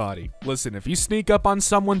over my body. Listen, if you sneak up on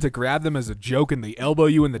someone to grab them as a joke and they elbow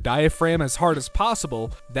you in the diaphragm as hard as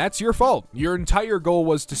possible, that's your fault. Your entire goal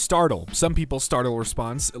was to startle. Some people's startle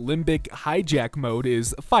response, limbic hijack mode,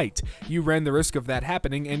 is fight. You ran the risk of that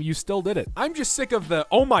happening and you still did it. I'm just sick of the,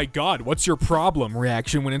 oh my god, what's your problem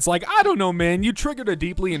reaction when it's like, I don't know, man, you triggered a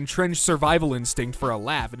deeply entrenched survival instinct for a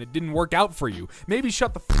laugh and it didn't work out for you. Maybe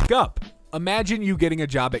shut the fuck up. Imagine you getting a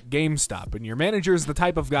job at GameStop and your manager is the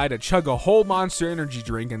type of guy to chug a whole Monster Energy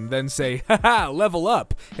drink and then say, haha, level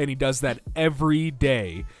up, and he does that every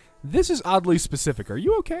day. This is oddly specific. Are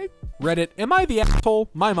you okay? Reddit, am I the asshole?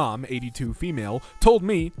 My mom, 82 female, told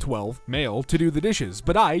me, 12 male, to do the dishes,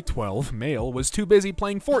 but I, 12 male, was too busy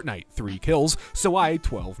playing Fortnite, 3 kills, so I,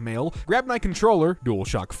 12 male, grabbed my controller,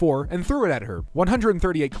 DualShock 4, and threw it at her,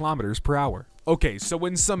 138 kilometers per hour. Okay, so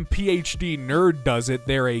when some PhD nerd does it,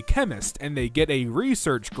 they're a chemist, and they get a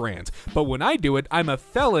research grant. But when I do it, I'm a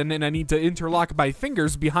felon, and I need to interlock my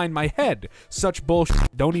fingers behind my head. Such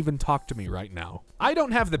bullshit. Don't even talk to me right now. I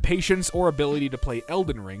don't have the patience or ability to play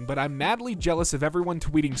Elden Ring, but I'm madly jealous of everyone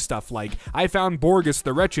tweeting stuff like, I found Borgus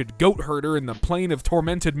the wretched goat herder in the plain of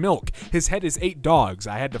tormented milk. His head is 8 dogs.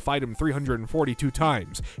 I had to fight him 342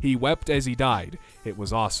 times. He wept as he died. It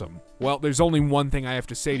was awesome. Well, there's only one thing I have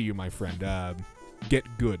to say to you, my friend.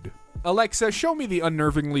 Get good. Alexa, show me the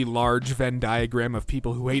unnervingly large Venn diagram of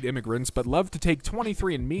people who hate immigrants but love to take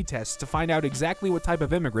 23andMe tests to find out exactly what type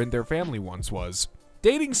of immigrant their family once was.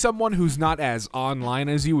 Dating someone who's not as online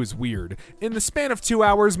as you is weird. In the span of 2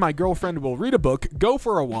 hours, my girlfriend will read a book, go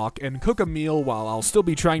for a walk, and cook a meal while I'll still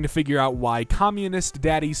be trying to figure out why Communist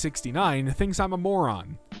Daddy 69 thinks I'm a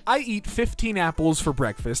moron. I eat 15 apples for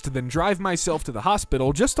breakfast, then drive myself to the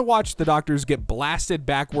hospital just to watch the doctors get blasted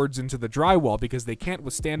backwards into the drywall because they can't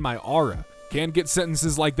withstand my aura. Can't get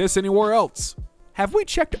sentences like this anywhere else. Have we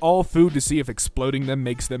checked all food to see if exploding them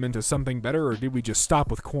makes them into something better, or did we just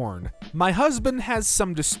stop with corn? My husband has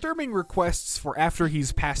some disturbing requests for after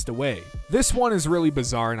he's passed away. This one is really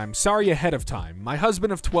bizarre, and I'm sorry ahead of time. My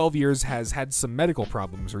husband of 12 years has had some medical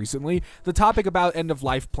problems recently. The topic about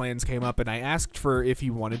end-of-life plans came up, and I asked for if he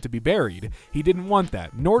wanted to be buried. He didn't want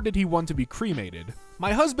that, nor did he want to be cremated.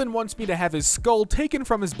 My husband wants me to have his skull taken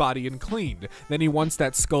from his body and cleaned. Then he wants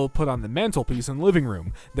that skull put on the mantelpiece in the living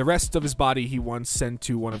room. The rest of his body he wants sent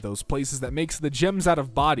to one of those places that makes the gems out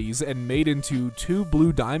of bodies and made into 2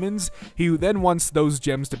 blue diamonds. He then wants those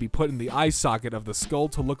gems to be put in the eye socket of the skull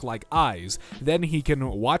to look like eyes. Then he can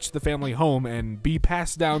watch the family home and be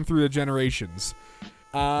passed down through the generations.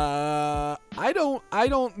 I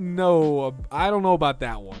don't know about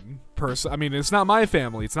that one. I mean, it's not my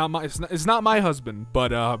family. It's not my husband.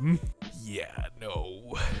 But yeah,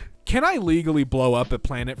 no. Can I legally blow up a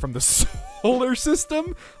planet from the solar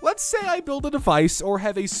system? Let's say I build a device or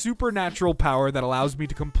have a supernatural power that allows me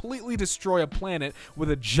to completely destroy a planet with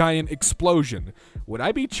a giant explosion. Would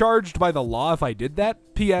I be charged by the law if I did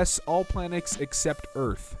that? P.S. All planets except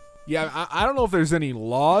Earth. Yeah, I don't know if there's any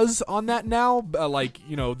laws on that now, like,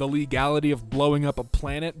 you know, the legality of blowing up a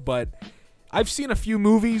planet, but I've seen a few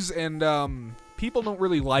movies, and people don't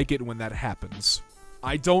really like it when that happens.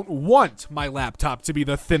 I don't want my laptop to be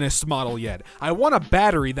the thinnest model yet. I want a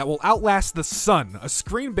battery that will outlast the sun, a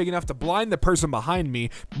screen big enough to blind the person behind me,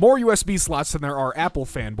 more USB slots than there are Apple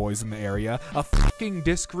fanboys in the area, a fucking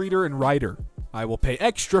disc reader and writer. I will pay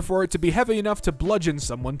extra for it to be heavy enough to bludgeon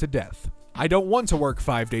someone to death. I don't want to work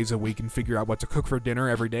 5 days a week and figure out what to cook for dinner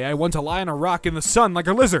every day. I want to lie on a rock in the sun like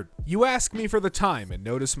a lizard. You ask me for the time and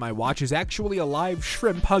notice my watch is actually a live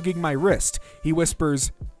shrimp hugging my wrist. He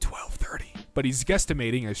whispers, 12:30, but he's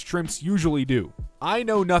guesstimating as shrimps usually do. I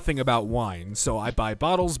know nothing about wine, so I buy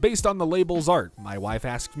bottles based on the label's art. My wife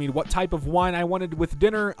asked me what type of wine I wanted with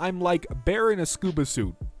dinner. I'm like a bear in a scuba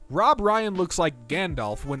suit. Rob Ryan looks like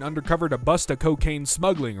Gandalf when undercover to bust a cocaine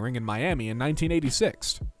smuggling ring in Miami in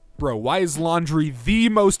 1986. Bro, why is laundry the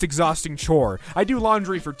most exhausting chore? I do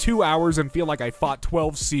laundry for 2 hours and feel like I fought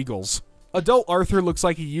 12 seagulls. Adult Arthur looks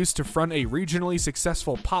like he used to front a regionally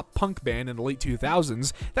successful pop-punk band in the late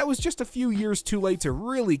 2000s that was just a few years too late to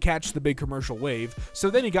really catch the big commercial wave,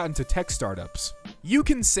 so then he got into tech startups. You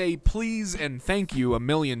can say please and thank you a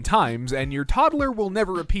million times, and your toddler will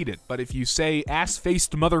never repeat it, but if you say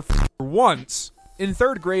ass-faced motherfucker once... In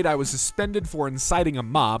 3rd grade, I was suspended for inciting a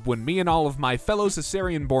mob when me and all of my fellow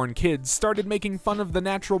cesarean-born kids started making fun of the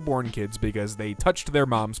natural-born kids because they touched their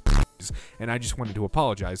mom's p***s, and I just wanted to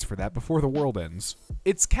apologize for that before the world ends.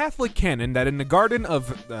 It's Catholic canon that in the Garden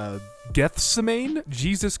of Gethsemane,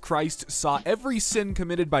 Jesus Christ saw every sin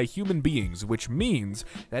committed by human beings, which means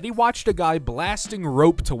that he watched a guy blasting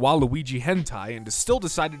rope to Waluigi hentai and still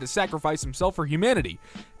decided to sacrifice himself for humanity.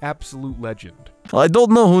 Absolute legend. I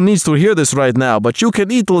don't know who needs to hear this right now, but you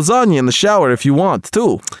can eat lasagna in the shower if you want,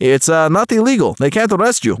 too. It's not illegal. They can't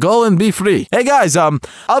arrest you. Go and be free. Hey, guys, I'll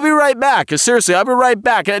be right back. Seriously, I'll be right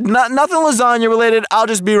back. Nothing lasagna related. I'll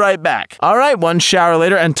just be right back. All right, 1 shower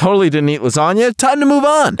later and totally didn't eat lasagna. Time to move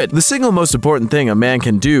on. The single most important thing a man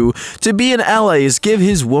can do to be an ally is give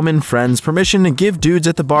his woman friends permission to give dudes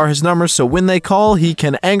at the bar his number so when they call, he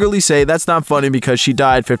can angrily say that's not funny because she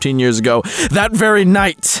died 15 years ago that very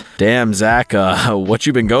night. Damn, Zach, What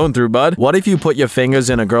you been going through, bud? What if you put your fingers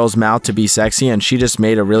in a girl's mouth to be sexy and she just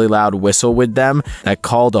made a really loud whistle with them that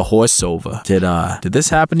called a horse over? Did this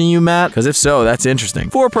happen to you, Matt? Because if so, that's interesting.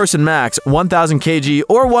 4-person max, 1,000 kg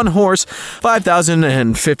or 1 horse,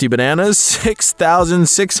 5,050 bananas,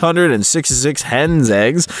 6,666 hen's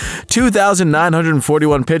eggs,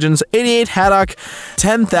 2,941 pigeons, 88 haddock,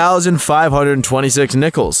 10,526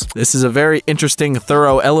 nickels. This is a very interesting,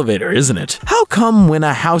 thorough elevator, isn't it? How come when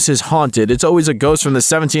a house is haunted, it's always a ghost from the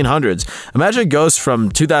 1700s? Imagine a ghost from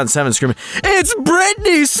 2007 screaming, "It's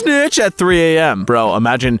Britney, snitch!" at 3 a.m. Bro,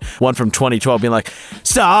 imagine one from 2012 being like,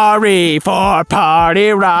 "Sorry for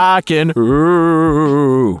party rockin'."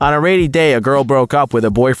 Ooh. On a rainy day, a girl broke up with a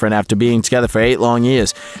boyfriend after being together for 8 long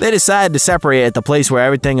years. They decided to separate at the place where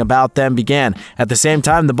everything about them began. At the same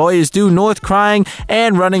time, the boy is due north crying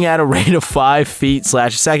and running at a rate of 5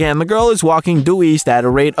 feet/second, and the girl is walking due east at a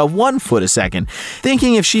rate of 1 foot a second,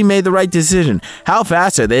 thinking if she made the right decision. How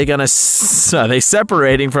fast are they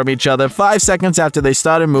separating from each other 5 seconds after they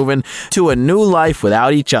started moving to a new life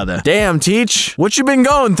without each other? Damn, Teach, what you been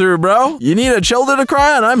going through, bro? You need a shoulder to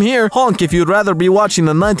cry on? I'm here. Honk if you'd rather be watching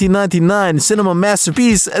the 1999 cinema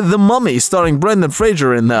masterpiece The Mummy, starring Brendan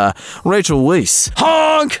Fraser and Rachel Weisz.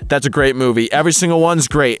 Honk! That's a great movie. Every single one's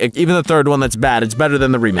great. Even the third one that's bad, it's better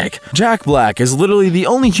than the remake. Jack Black is literally the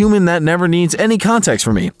only human that never needs any context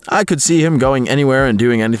from me. I could see him going anywhere and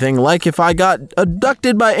doing anything, like if I got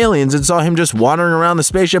abducted by aliens and saw him just wandering around the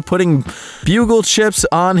spaceship putting bugle chips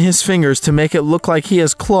on his fingers to make it look like he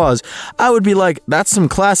has claws. I would be like, that's some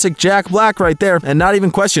classic Jack Black right there, and not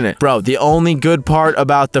even question it. Bro, the only good part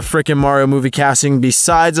about the frickin' Mario movie casting,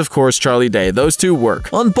 besides of course Charlie Day, those two work.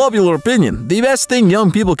 Unpopular opinion, the best thing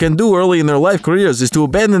young people can do early in their life careers is to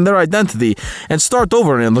abandon their identity and start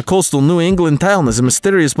over in the coastal New England town as a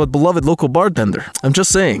mysterious but beloved local bartender. I'm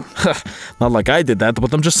just saying. Not like I did that,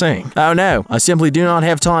 but I'm just saying. Oh no, I simply do not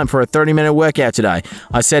have time for a 30-minute workout today,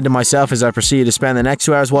 I said to myself as I proceeded to spend the next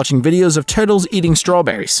 2 hours watching videos of turtles eating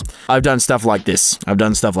strawberries. I've done stuff like this,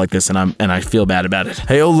 and I feel bad about it.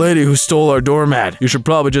 Hey, old lady who stole our doormat, you should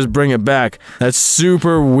probably just bring it back. That's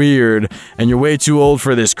super weird, and you're way too old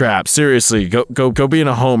for this crap. Seriously, go be in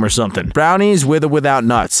a home or something. Brownies with or without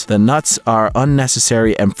nuts. The nuts are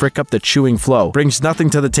unnecessary and frick up the chewing flow. Brings nothing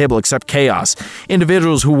to the table except chaos.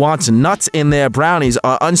 Individuals who want nuts in their brownies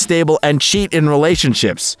are unstable and cheat in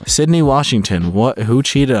relationships. Sydney Washington, who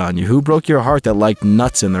cheated on you? Who broke your heart that liked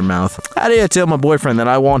nuts in their mouth? How do you tell my boyfriend that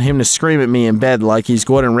I want him to scream at me in bed like he's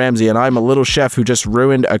Gordon Ramsay and I'm a little chef who just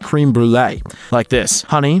ruined a creme brulee? Like this.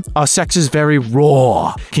 Honey, our sex is very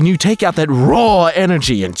raw. Can you take out that raw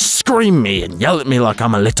energy and scream me and yell at me like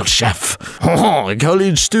I'm a little chef?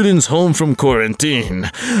 College students home from quarantine.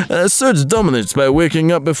 Assert dominance by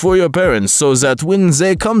waking up before your parents so that when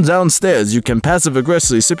they come downstairs you can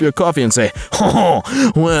passive-aggressively sip your coffee and say,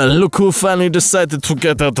 well, look who finally decided to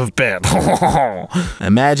get out of bed.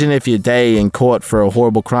 Imagine if your day in court for a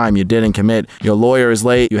horrible crime you didn't commit. Your lawyer is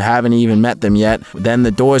late, you haven't even met them yet. Then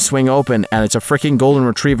the doors swing open and it's a freaking golden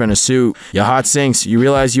retriever in a suit. Your heart sinks. You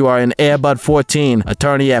realize you are an Airbud 14,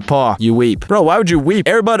 attorney at paw. You weep. Bro, why would you weep?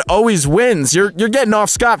 Airbud always wins. You're getting off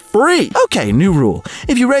scot-free. Okay, new rule.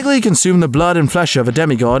 If you regularly consume the blood and flesh of a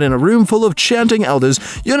demigod in a room full of chanting elders,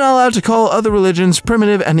 you're not allowed to call other religions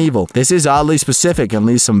primitive and evil. This is oddly specific and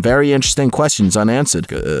leaves some very interesting questions unanswered.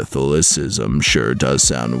 Catholicism sure does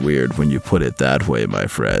sound weird when you put it that way, my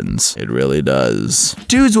friends. It really does.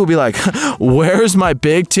 Dudes will be like, where's my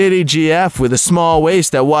big titty GF with a small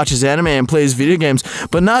waist that watches anime and plays video games,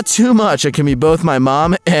 but not too much. It can be both my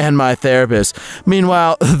mom and my therapist.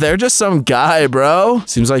 Meanwhile, they're just some guy, bro.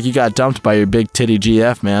 Seems like you got dumped by your big titty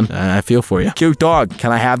GF, man. I feel for you. Cute dog.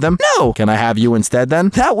 Can I have them? No. Can I have you instead then?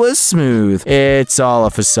 That was smooth. It's all a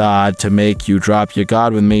facade to make you drop your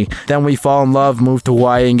guard with me. Then we fall in love, move to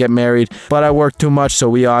Hawaii and get married. But I work too much, so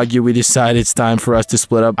we argue. We decide it's time for us to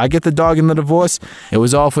split up. I get the dog in the divorce. It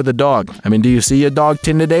was all for the dog. I mean, do you see your dog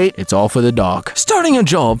Tinder date? It's all for the dog. Starting a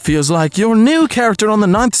job feels like you're a new character on the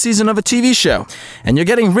 9th season of a TV show, and you're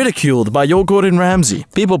getting ridiculed by your Gordon Ramsay.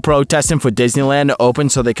 People protesting for Disneyland to open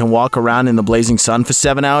so they can walk around in the blazing sun for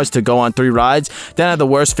 7 hours to go on 3 rides, then have the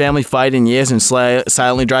worst family fight in years and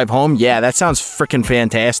silently drive home. Yeah, that sounds freaking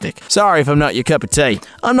fantastic. Sorry if I'm not your cup of tea.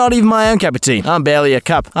 I'm not even my own cup of tea. I'm barely a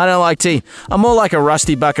cup. I don't like tea. I'm more like a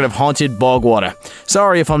rusty bucket of haunted bog water.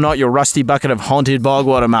 Sorry if I'm not your rusty bucket of haunted bog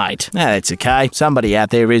water, mate. That's okay. Somebody out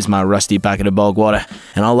there is my rusty bucket of bog water,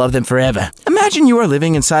 and I'll love them forever. Imagine you are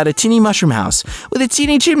living inside a teeny mushroom house with a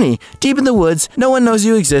teeny chimney deep in the woods. No one knows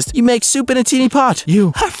you exist. You make soup in a teeny pot.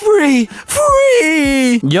 You are free. Free!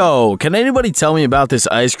 baby. Yo, can anybody tell me about this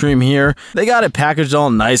ice cream here? They got it packaged all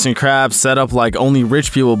nice and crap, set up like only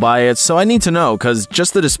rich people buy it, so I need to know, cause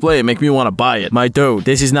just the display make me want to buy it. My dude,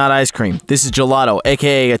 this is not ice cream. This is gelato,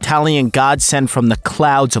 aka Italian godsend from the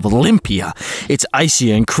clouds of Olympia. It's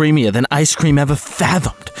icier and creamier than ice cream ever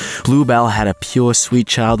fathomed. Bluebell had a pure sweet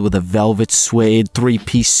child with a velvet suede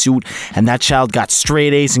 3-piece suit, and that child got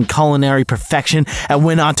straight A's in culinary perfection and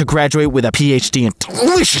went on to graduate with a PhD in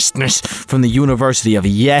deliciousness from the University of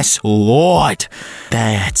Yes Lord.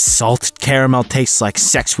 That salted caramel tastes like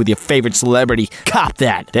sex with your favorite celebrity. Cop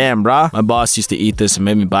that. Damn, brah. My boss used to eat this and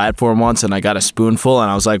made me buy it for him once, and I got a spoonful, and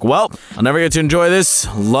I was like, well, I'll never get to enjoy this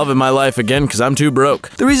love in my life again because I'm too broke.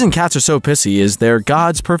 The reason cats are so pissy is they're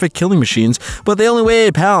God's perfect killing machines, but they only weigh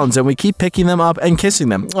 8 pounds, and we keep picking them up and kissing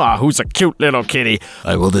them. Aw, who's a cute little kitty?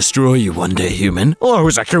 I will destroy you one day, human. Oh,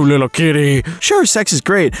 who's a cute little kitty? Sure, sex is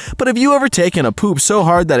great, but have you ever taken a poop so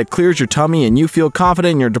hard that it clears your tummy and you feel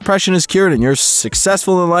confident your depression is cured and you're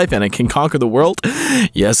successful in life and it can conquer the world?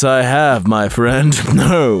 Yes, I have, my friend.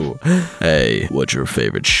 No. Hey, what's your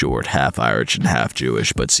favorite short, half Irish and half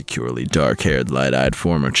Jewish, but securely dark-haired, light-eyed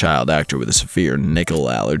former child actor with a severe nickel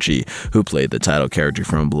allergy who played the title character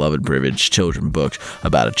from a beloved privileged children book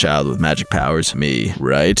about a child with magic powers? Me,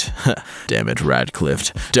 right? Damn it,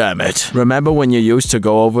 Radcliffe. Damn it. Remember when you used to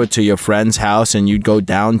go over to your friend's house and you'd go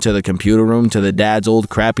down to the computer room to the dad's old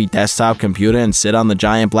crappy desktop computer and sit on the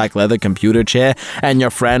giant black leather computer chair, and your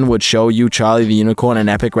friend would show you Charlie the Unicorn and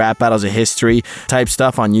epic rap battles of history type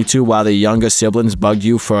stuff on YouTube while the younger siblings bugged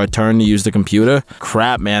you for a turn to use the computer?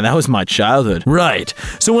 Crap, man, that was my childhood. Right.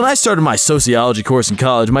 So when I started my sociology course in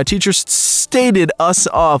college, my teacher stated us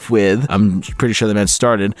off with, I'm pretty sure they meant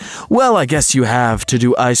started, well, I guess you have to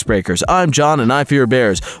do icebreakers. I'm John and I fear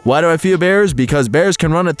bears. Why do I fear bears? Because bears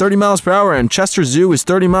can run at 30 miles per hour and Chester Zoo is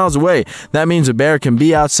 30 miles away. That means a bear can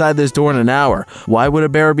be outside this door in an hour. Why would a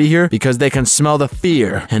bear be here? Because they can smell the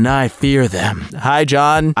fear, and I fear them. Hi,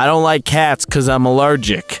 John. I don't like cats because I'm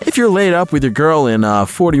allergic. If you're laid up with your girl in a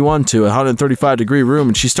 41 to 135 degree room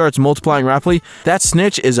and she starts multiplying rapidly, that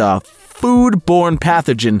snitch is a food-borne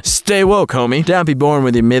pathogen. Stay woke, homie. Don't be born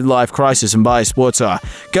with your midlife crisis and buy a sports car.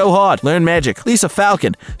 Go hard. Learn magic. Lease a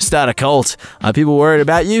falcon. Start a cult. Are people worried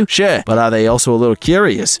about you? Sure. But are they also a little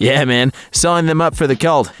curious? Yeah, man. Sign them up for the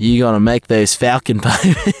cult. You gonna make those falcon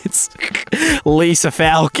payments. Lease a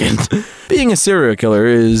falcon. Being a serial killer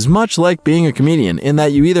is much like being a comedian in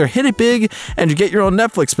that you either hit it big and you get your own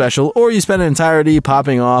Netflix special, or you spend an entirety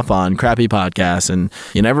popping off on crappy podcasts and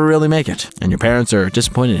you never really make it, and your parents are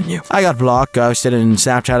disappointed in you. I got blocked, ghosted, in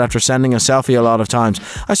Snapchat after sending a selfie a lot of times.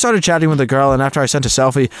 I started chatting with a girl, and after I sent a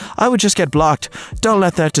selfie, I would just get blocked. Don't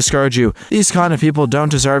let that discourage you. These kind of people don't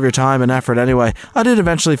deserve your time and effort anyway. I did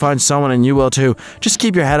eventually find someone, and you will too. Just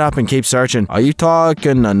keep your head up and keep searching. Are you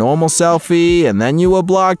talking a normal selfie and then you were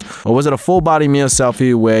blocked? Or was it a full body meal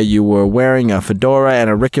selfie where you were wearing a fedora and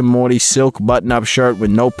a Rick and Morty silk button-up shirt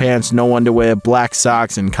with no pants, no underwear, black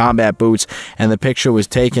socks, and combat boots, and the picture was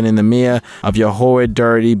taken in the mirror of your horrid,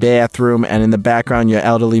 dirty bathroom, and in the background your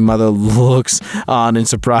elderly mother looks on in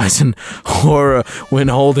surprise and horror when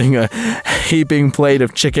holding a heaping plate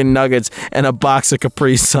of chicken nuggets and a box of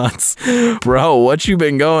Capri Suns? Bro, what you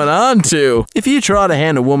been going on to? If you try to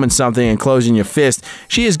hand a woman something and closing your fist,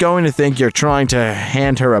 she is going to think you're trying to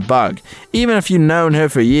hand her a bug. Even if you've known her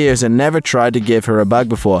for years and never tried to give her a bug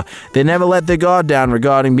before, they never let their guard down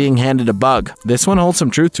regarding being handed a bug. This one holds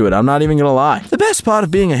some truth to it, I'm not even gonna lie. The best part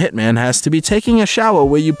of being a hitman has to be taking a shower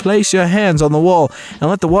where you place your hands on the wall and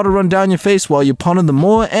let the water run down your face while you ponder the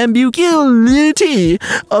more ambiguity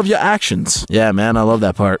of your actions. Yeah, man, I love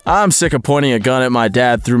that part. I'm sick of pointing a gun at my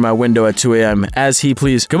dad through my window at 2 a.m. as he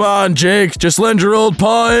pleads, "Come on, Jake, just lend your old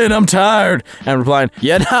paw in, I'm tired," and replying,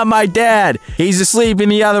 "You're not my dad. He's asleep in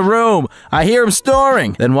the other room. I hear him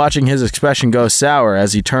snoring." Then watching his expression go sour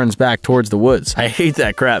as he turns back towards the woods. I hate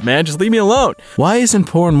that crap, man. Just leave me alone. Why isn't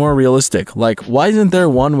porn more realistic? Like, why isn't there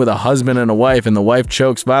one with a husband and a wife and the wife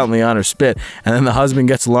chokes violently on her spit and then the husband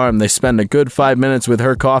gets alarmed? They spend a good 5 minutes with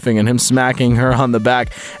her coughing and him smacking her on the back,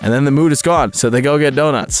 and then the mood is gone, so they go get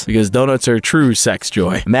donuts because donuts are true sex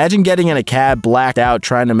joy. Imagine getting in a cab blacked out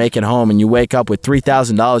trying to make it home and you wake up with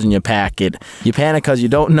 $3,000 in your pocket. You panic because you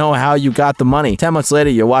don't know how you got the money. 10 months later,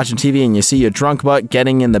 you're watching TV and you see your drunk butt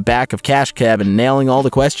getting in the back of Cash Cab and nailing all the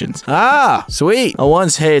questions. Ah, sweet. A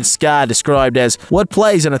once-heard Scott described as what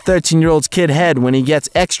plays in a 13-year-old's kid head when he gets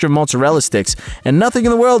extra mozzarella sticks, and nothing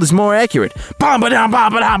in the world is more accurate.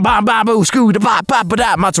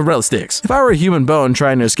 Mozzarella sticks. If I were a human bone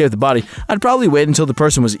trying to escape the body, I'd probably wait until the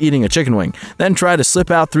person was eating a chicken wing, then try to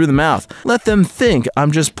slip out through the mouth. Let them think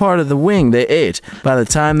I'm just part of the wing they ate. By the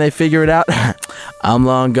time they figure it out, I'm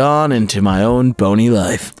long gone into my own bony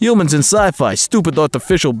life. Humans in sci-fi, stupid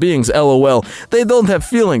artificial beings, lol. They don't have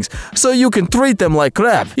feelings, so you can treat them like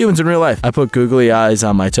crap. Humans in real life. I put googly eyes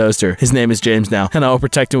on my toaster. His name is James now, and I will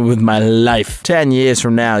protect him with my life. 10 years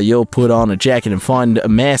from now, you'll put on a jacket and find a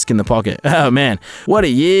mask in the pocket. Oh man, what a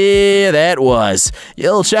year that was.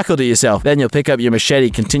 You'll chuckle to yourself. Then you'll pick up your machete,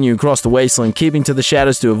 continue across the wasteland, keeping to the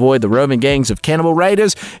shadows to avoid the roving gangs of cannibal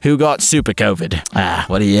raiders who got super COVID. Ah,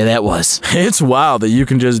 what a year that was. It's wild that you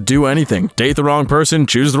can just do anything. Date the wrong person,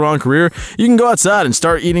 choose the wrong career. You can go outside and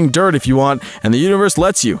start eating dirt if you want, and the universe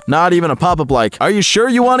lets you. Not even a pop-up like, are you sure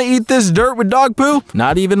you want to eat this dirt with dog poo?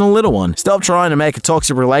 Not even a little one. Stop trying to make a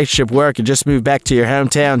toxic relationship work and just move back to your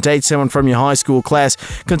hometown, date someone from your high school class,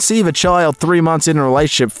 conceive a child 3 months in a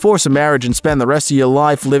relationship, force a marriage, and spend the rest of your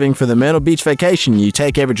life living for the Myrtle Beach vacation you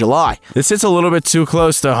take every July. This hits a little bit too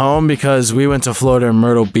close to home because we went to Florida and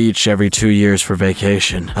Myrtle Beach every 2 years for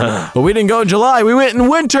vacation. But we didn't go in July, we went in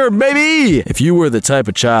winter, baby! If you were the type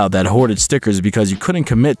of child that hoarded stickers because you couldn't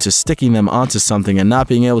commit to sticking them onto something and not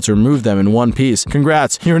being able to remove them in one piece,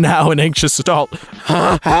 congrats, you're now an anxious adult.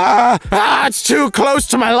 It's too close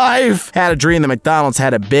to my life! Had a dream that McDonald's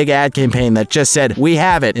had a big ad campaign that just said, we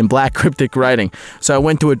have it, in black cryptic writing. So I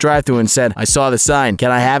went to a drive-thru and said, I saw the sign,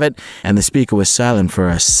 can I have it? And the speaker was silent for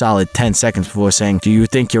a solid 10 seconds before saying, do you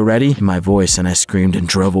think you're ready? In my voice, and I screamed and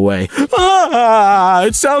drove away.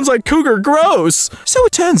 It sounds like Cougar gross! So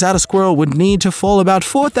it turns out a squirrel would need to fall about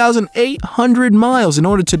 4,800 miles in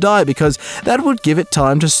order to die because that would give it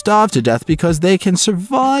time to starve to death because they can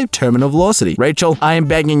survive terminal velocity. Rachel, I am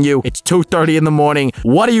begging you, it's 2:30 in the morning.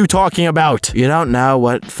 What are you talking about? You don't know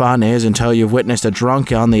what fun is until you've witnessed a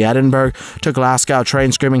drunk on the Edinburgh to Glasgow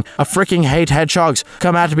train screaming, I freaking hate hedgehogs,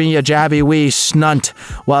 come at me you jabby wee snunt,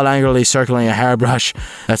 while angrily circling a hairbrush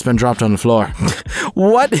that's been dropped on the floor.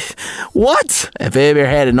 What? If you ever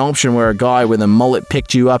had an option where a guy with a mullet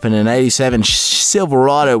picked you up in an 87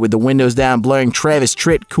 Silverado with the windows down blaring Travis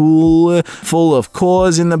Tritt cool, full of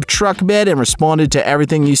cores in the truck bed and responded to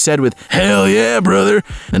everything you said with, hell yeah, brother,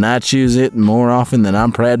 then I'd choose it more often than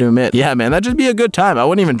I'm proud to admit. Yeah, man, that'd just be a good time. I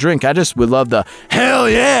wouldn't even drink. I just would love the, hell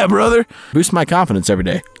yeah, brother, boost my confidence every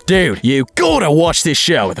day. Dude, you gotta watch this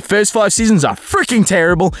show. The first 5 seasons are freaking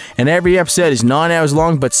terrible, and every episode is 9 hours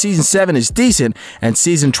long, but season 7 is decent, and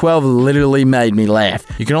season 12 literally made me laugh.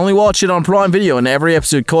 You can only watch it on Prime Video, and every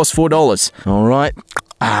episode costs $4. Alright.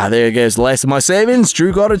 There goes the last of my savings.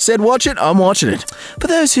 Drew Goddard said watch it, I'm watching it. For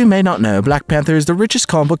those who may not know, Black Panther is the richest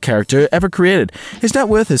comic book character ever created. His net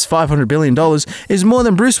worth is $500 billion, is more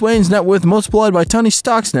than Bruce Wayne's net worth multiplied by Tony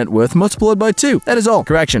Stark's net worth multiplied by 2. That is all.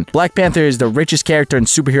 Correction. Black Panther is the richest character in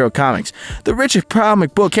superhero comics. The richest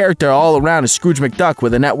comic book character all around is Scrooge McDuck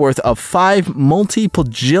with a net worth of 5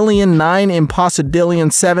 multi-pajillion 9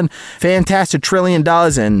 impossibillion 7 fantastic trillion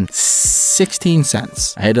dollars and 16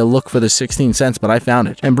 cents. I had to look for the 16 cents, but I found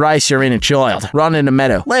it. Embrace your inner child. Run in the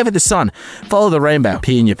meadow. Laugh at the sun. Follow the rainbow.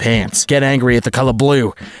 Pee in your pants. Get angry at the color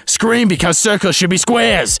blue. Scream because circles should be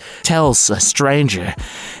squares. Tells a stranger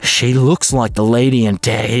she looks like the lady in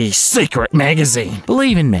Daddy's Secret magazine.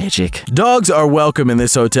 Believe in magic. Dogs are welcome in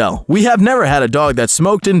this hotel. We have never had a dog that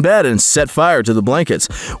smoked in bed and set fire to the blankets.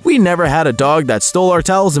 We never had a dog that stole our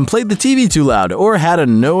towels and played the TV too loud or had a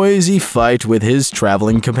noisy fight with his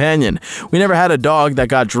traveling companion. We never had a dog that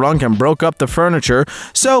got drunk and broke up the furniture.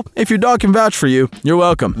 So, if your dog can vouch for you, you're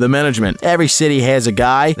welcome. The management. Every city has a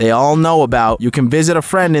guy they all know about. You can visit a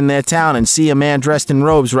friend in their town and see a man dressed in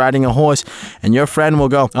robes riding a horse, and your friend will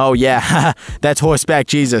go, oh yeah, that's horseback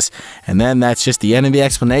Jesus. And then that's just the end of the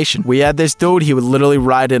explanation. We had this dude, he would literally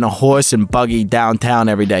ride in a horse and buggy downtown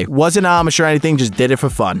every day. Wasn't Amish or anything, just did it for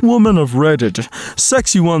fun. Woman of Reddit.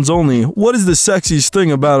 Sexy ones only. What is the sexiest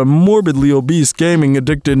thing about a morbidly obese, gaming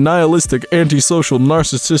addicted, nihilistic, antisocial,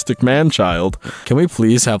 narcissistic man-child? Can we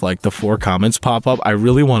please have like the 4 comments pop up? I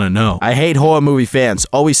really want to know. I hate horror movie fans.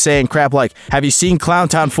 Always saying crap like, have you seen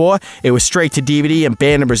Clowntown 4? It was straight to DVD and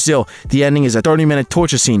banned in Brazil. The ending is a 30-minute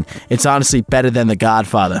torture scene. It's honestly better than The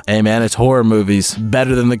Godfather. Hey man, it's horror movies.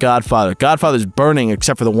 Better than The Godfather. Godfather's burning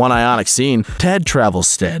except for the one ionic scene. Ted travels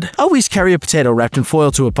stead. Always carry a potato wrapped in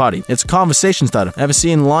foil to a party. It's a conversation starter. Ever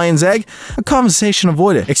seen Lion's Egg? A conversation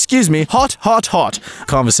avoider. Excuse me. Hot, hot, hot.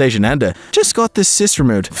 Conversation ender. Just got this cyst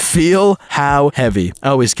removed. Feel how heavy heavy. I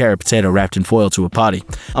always carry a potato wrapped in foil to a potty.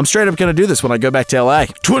 I'm straight up gonna do this when I go back to LA.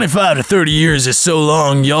 25 to 30 years is so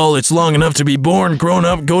long, y'all. It's long enough to be born, grown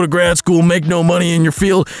up, go to grad school, make no money in your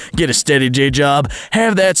field, get a steady day job,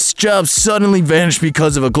 have that job suddenly vanish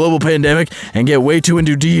because of a global pandemic, and get way too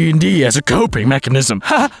into D&D as a coping mechanism.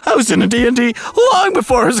 Ha! I was into D&D long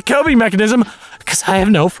before it was a coping mechanism. Because I have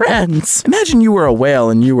no friends. Imagine you were a whale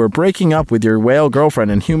and you were breaking up with your whale girlfriend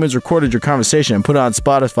and humans recorded your conversation and put it on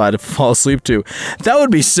Spotify to fall asleep to. That would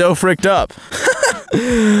be so fricked up.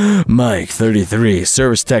 Mike, 33,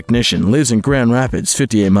 service technician, lives in Grand Rapids,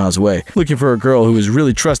 58 miles away. Looking for a girl who is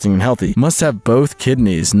really trusting and healthy. Must have both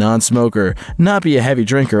kidneys, non-smoker, not be a heavy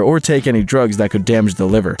drinker, or take any drugs that could damage the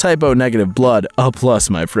liver. Type O negative blood, a plus,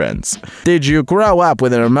 my friends. Did you grow up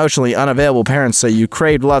with an emotionally unavailable parent so you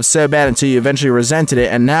craved love so bad until you eventually resented it,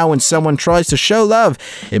 and now when someone tries to show love,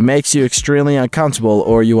 it makes you extremely uncomfortable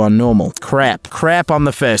or you are normal? Crap on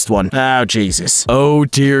the first one. Oh, Jesus. Oh,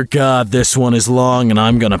 dear God, this one is long and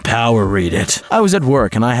I'm gonna power read it. I was at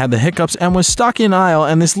work and I had the hiccups and was stuck in aisle,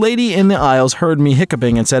 and this lady in the aisles heard me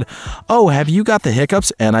hiccuping and said, "Oh, have you got the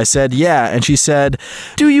hiccups?" And I said, "Yeah," and she said,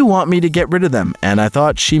 "Do you want me to get rid of them?" And I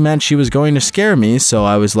thought she meant she was going to scare me, so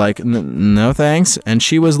I was like, "No thanks." And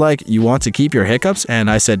she was like, "You want to keep your hiccups?" And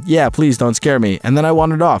I said, "Yeah, please don't scare me." And then I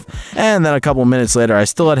wandered off. And then a couple minutes later, I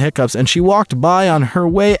still had hiccups, and she walked by on her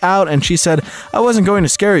way out, and she said, "I wasn't going to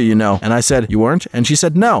scare you, you know." And I said, "You weren't?" And she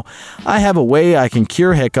said, "No, I have a way I can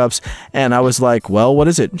cure hiccups." And I was like, "Well, what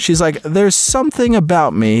is it?" She's like, "There's something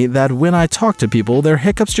about me that when I talk to people, their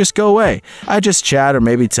hiccups just go away. I just chat or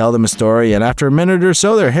maybe tell them a story, and after a minute or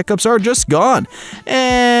so, their hiccups are just gone."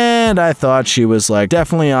 And I thought she was like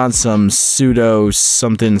definitely on some pseudo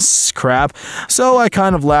something crap. So I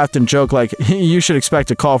kind of laughed and joked like, "You should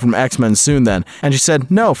expect a call from X-Men soon then." And she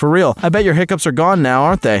said, "No, for real. I bet your hiccups are gone now,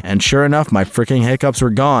 aren't they?" And sure enough, my freaking hiccups were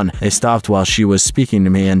gone. They stopped while she was speaking to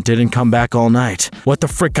me and didn't come back all night. What the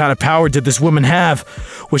frick kind of power did this woman have?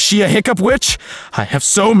 Was she a hiccup witch? I have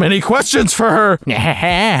so many questions for her.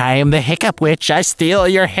 I am the hiccup witch. I steal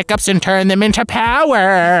your hiccups and turn them into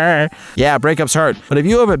power. Yeah, breakups hurt. But have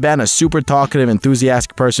you ever been a super talkative,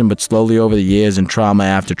 enthusiastic person, but slowly over the years and trauma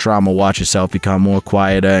after trauma watch yourself become more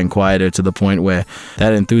quieter and quieter to the point where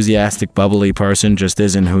that enthusiastic, bubbly person just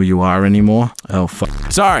isn't who you are anymore? Oh, fuck.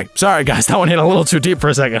 Sorry guys, that one hit a little too deep for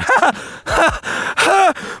a second.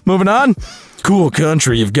 Moving on. Cool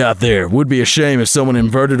country you've got there. Would be a shame if someone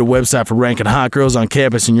inverted a website for ranking hot girls on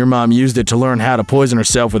campus and your mom used it to learn how to poison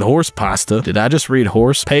herself with horse pasta. Did I just read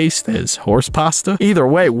horse paste as horse pasta? Either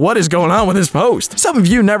way, what is going on with this post? Some of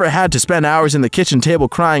you never had to spend hours in the kitchen table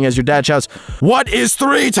crying as your dad shouts, "What is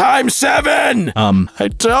 3 times 7? I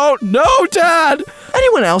don't know, Dad.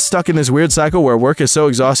 Anyone else stuck in this weird cycle where work is so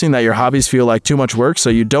exhausting that your hobbies feel like too much work,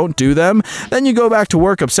 so you don't do them? Then you go back to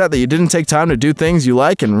work upset that you didn't take time to do things you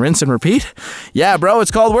like and rinse and repeat? Yeah, bro,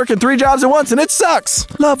 it's called working 3 jobs at once and it sucks.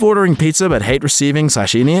 Love ordering pizza but hate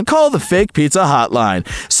receiving/eating? Call the Fake Pizza Hotline.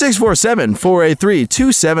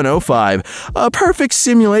 647-483-2705. A perfect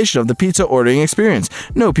simulation of the pizza ordering experience.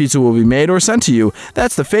 No pizza will be made or sent to you.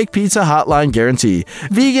 That's the Fake Pizza Hotline guarantee.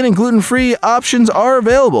 Vegan and gluten-free options are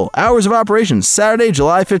available. Hours of operation: Saturday,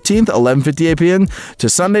 July 15th, 11:58 p.m. to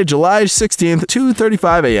Sunday, July 16th,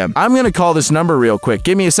 2:35 a.m. I'm gonna call this number real quick.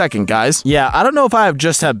 Give me a second, guys. Yeah, I don't know if I have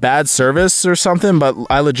just had bad service or something, but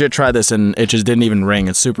I legit tried this and it just didn't even ring.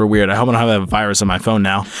 It's super weird. I hope I don't have a virus on my phone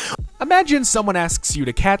now. Imagine someone asks you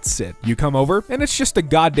to cat sit. You come over, and it's just a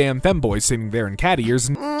goddamn femboy sitting there in cat ears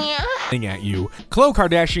and at you. Khloe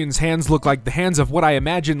Kardashian's hands look like the hands of what I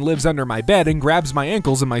imagine lives under my bed and grabs my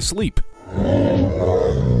ankles in my sleep.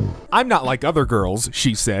 "I'm not like other girls,"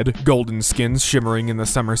 she said, golden skins shimmering in the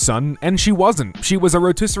summer sun, and she wasn't. She was a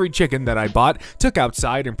rotisserie chicken that I bought, took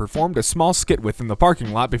outside, and performed a small skit with in the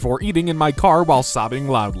parking lot before eating in my car while sobbing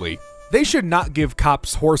loudly. They should not give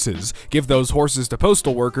cops horses. Give those horses to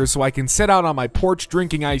postal workers so I can sit out on my porch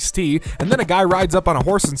drinking iced tea, and then a guy rides up on a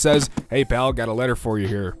horse and says, "Hey pal, got a letter for you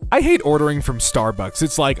here." I hate ordering from Starbucks.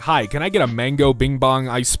 It's like, "Hi, can I get a mango bing bong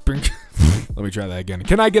ice sprinkle?" Let me try that again.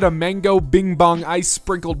 "Can I get a mango bing bong ice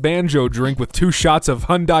sprinkled banjo drink with 2 shots of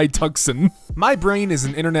Hyundai Tucson?" My brain is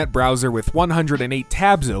an internet browser with 108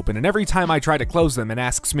 tabs open, and every time I try to close them, it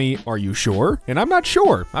asks me, "Are you sure?" And I'm not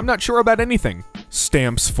sure. I'm not sure about anything.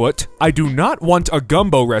 Stamps foot. I do not want a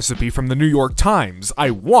gumbo recipe from the New York Times.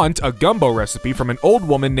 I want a gumbo recipe from an old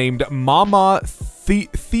woman named Mama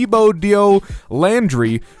Thibodeau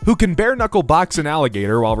Landry, who can bare-knuckle box an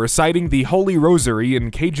alligator while reciting the Holy Rosary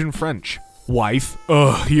in Cajun French. Wife.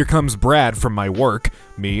 Ugh, here comes Brad from my work.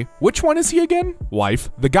 Me. Which one is he again? Wife.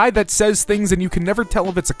 The guy that says things and you can never tell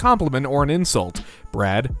if it's a compliment or an insult.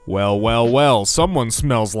 Brad. Well, someone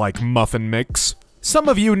smells like muffin mix. Some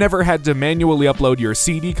of you never had to manually upload your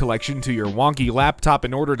CD collection to your wonky laptop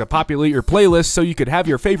in order to populate your playlist so you could have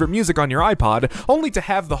your favorite music on your iPod, only to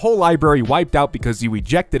have the whole library wiped out because you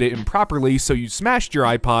ejected it improperly, so you smashed your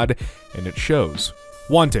iPod, and it shows.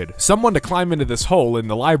 Wanted, someone to climb into this hole in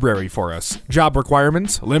the library for us. Job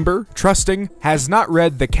requirements, limber, trusting, has not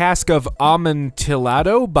read The Cask of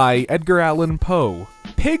Amontillado by Edgar Allan Poe.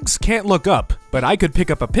 Pigs can't look up, but I could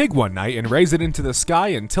pick up a pig one night and raise it into the sky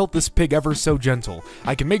and tilt this pig ever so gentle.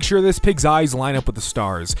 I can make sure this pig's eyes line up with the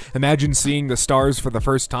stars. Imagine seeing the stars for the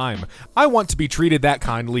first time. I want to be treated that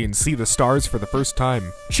kindly and see the stars for the first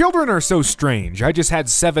time. Children are so strange. I just had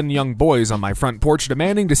 7 young boys on my front porch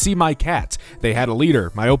demanding to see my cat. They had a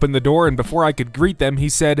leader. I opened the door, and before I could greet them, he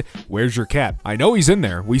said, "Where's your cat?" I know he's in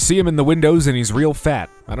there. We see him in the windows, and he's real fat.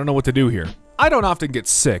 I don't know what to do here. I don't often get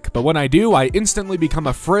sick, but when I do, I instantly become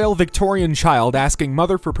a frail Victorian child asking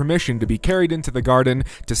mother for permission to be carried into the garden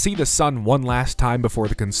to see the sun one last time before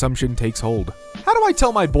the consumption takes hold. How do I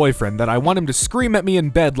tell my boyfriend that I want him to scream at me in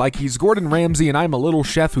bed like he's Gordon Ramsay and I'm a little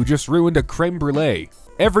chef who just ruined a creme brulee?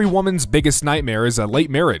 Every woman's biggest nightmare is a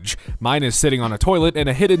late marriage. Mine is sitting on a toilet and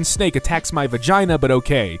a hidden snake attacks my vagina, but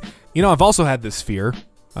okay. You know, I've also had this fear,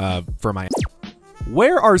 for my...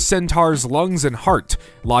 Where are centaurs' lungs and heart?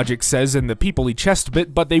 Logic says in the peoply chest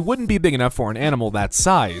bit, but they wouldn't be big enough for an animal that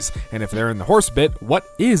size. And if they're in the horse bit, what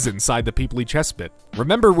is inside the peoply chest bit?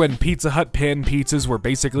 Remember when Pizza Hut pan pizzas were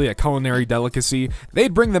basically a culinary delicacy?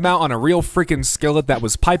 They'd bring them out on a real freaking skillet that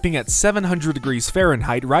was piping at 700 degrees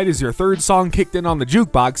Fahrenheit right as your third song kicked in on the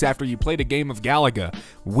jukebox after you played a game of Galaga.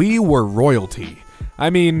 We were royalty.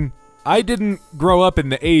 I mean... I didn't grow up in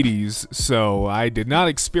the 80s, so I did not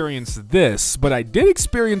experience this, but I did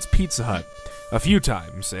experience Pizza Hut a few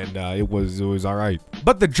times, and it was alright.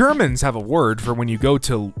 But the Germans have a word for when you go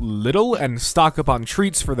to Lidl and stock up on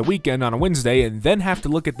treats for the weekend on a Wednesday and then have to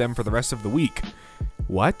look at them for the rest of the week.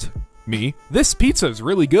 What? Me? This pizza's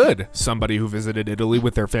really good. Somebody who visited Italy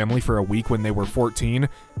with their family for a week when they were 14.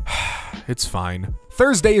 It's fine.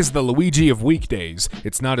 Thursday is the Luigi of weekdays.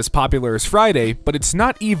 It's not as popular as Friday, but it's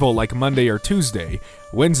not evil like Monday or Tuesday.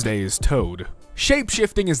 Wednesday is Toad.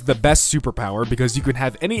 Shape-shifting is the best superpower because you can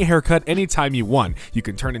have any haircut anytime you want. You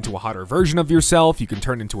can turn into a hotter version of yourself, you can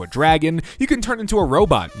turn into a dragon, you can turn into a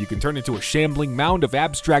robot, you can turn into a shambling mound of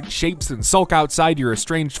abstract shapes and sulk outside your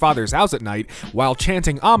estranged father's house at night while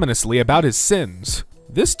chanting ominously about his sins.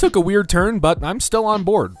 This took a weird turn, but I'm still on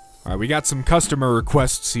board. Alright, we got some customer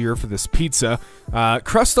requests here for this pizza.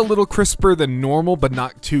 Crust a little crisper than normal, but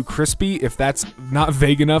not too crispy. If that's not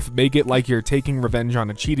vague enough, make it like you're taking revenge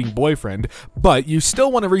on a cheating boyfriend, but you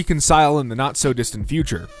still want to reconcile in the not-so-distant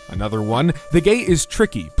future. Another one, the gate is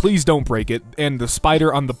tricky. Please don't break it. And the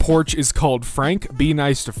spider on the porch is called Frank. Be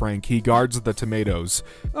nice to Frank. He guards the tomatoes.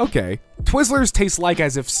 Okay. Twizzlers taste like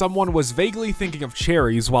as if someone was vaguely thinking of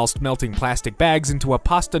cherries whilst melting plastic bags into a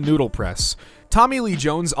pasta noodle press. Tommy Lee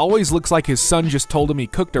Jones always looks like his son just told him he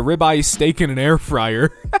cooked a ribeye steak in an air fryer.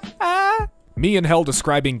 Me in hell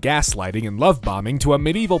describing gaslighting and love bombing to a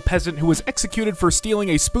medieval peasant who was executed for stealing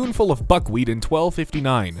a spoonful of buckwheat in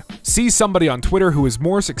 1259. See somebody on Twitter who is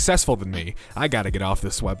more successful than me. I gotta get off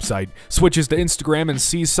this website. Switches to Instagram and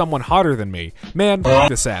sees someone hotter than me. Man,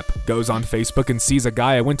 this app. Goes on Facebook and sees a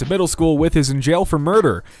guy I went to middle school with is in jail for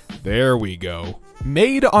murder. There we go.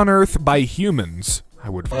 Made on Earth by humans. I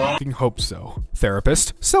would fucking hope so.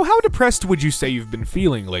 Therapist, so how depressed would you say you've been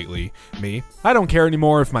feeling lately? Me, I don't care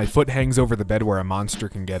anymore if my foot hangs over the bed where a monster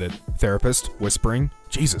can get it. Therapist, whispering,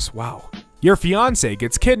 Jesus, wow. Your fiance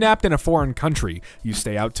gets kidnapped in a foreign country. You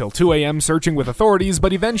stay out till 2 a.m. searching with authorities,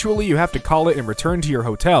 but eventually you have to call it and return to your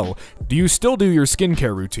hotel. Do you still do your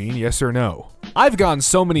skincare routine, yes or no? I've gone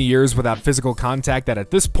so many years without physical contact that at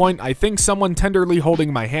this point I think someone tenderly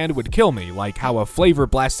holding my hand would kill me, like how a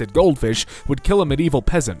flavor-blasted goldfish would kill a medieval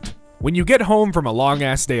peasant. When you get home from a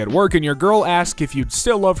long-ass day at work and your girl asks if you'd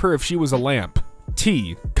still love her if she was a lamp.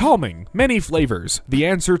 Tea. Calming. Many flavors. The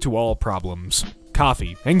answer to all problems.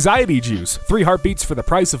 Coffee. Anxiety juice. 3 heartbeats for the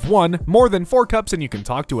price of 1. More than 4 cups and you can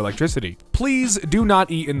talk to electricity. Please do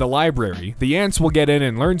not eat in the library. The ants will get in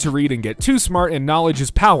and learn to read and get too smart, and knowledge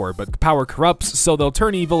is power, but power corrupts, so they'll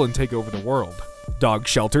turn evil and take over the world. Dog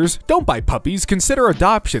shelters. Don't buy puppies. Consider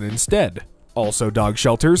adoption instead. Also dog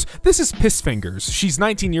shelters. This is Pissfingers. She's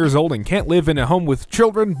 19 years old and can't live in a home with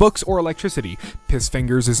children, books, or electricity.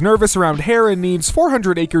 Pissfingers is nervous around hair and needs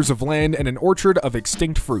 400 acres of land and an orchard of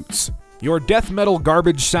extinct fruits. Your death metal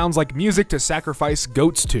garbage sounds like music to sacrifice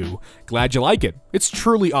goats to. Glad you like it. It's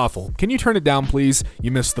truly awful. Can you turn it down, please?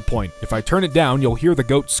 You missed the point. If I turn it down, you'll hear the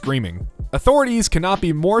goat screaming. Authorities cannot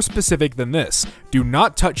be more specific than this. Do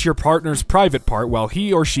not touch your partner's private part while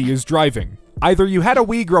he or she is driving. Either you had a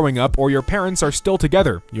Wii growing up or your parents are still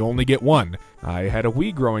together. You only get one. I had a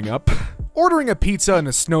Wii growing up. Ordering a pizza in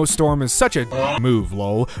a snowstorm is such a move,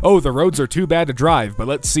 lol. Oh, the roads are too bad to drive, but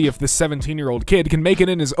let's see if this 17-year-old kid can make it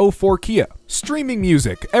in his '04 Kia. Streaming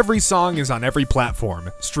music. Every song is on every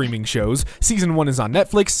platform. Streaming shows. Season 1 is on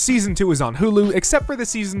Netflix, Season 2 is on Hulu, except for the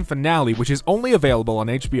season finale, which is only available on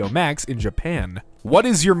HBO Max in Japan. What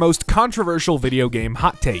is your most controversial video game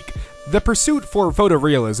hot take? The pursuit for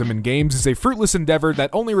photorealism in games is a fruitless endeavor that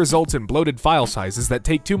only results in bloated file sizes that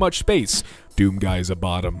take too much space. Doom Guy's a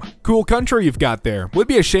bottom. Cool country you've got there. Would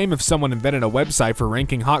be a shame if someone invented a website for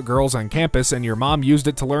ranking hot girls on campus and your mom used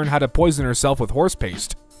it to learn how to poison herself with horse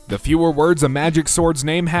paste. The fewer words a magic sword's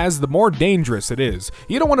name has, the more dangerous it is.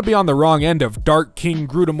 You don't want to be on the wrong end of Dark King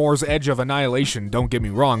Grudamore's Edge of Annihilation, don't get me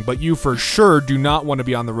wrong, but you for sure do not want to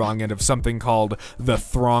be on the wrong end of something called the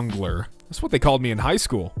Throngler. That's what they called me in high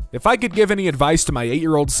school. If I could give any advice to my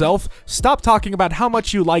 8-year-old self, stop talking about how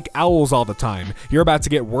much you like owls all the time. You're about to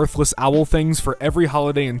get worthless owl things for every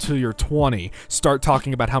holiday until you're 20. Start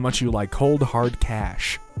talking about how much you like cold, hard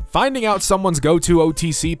cash. Finding out someone's go-to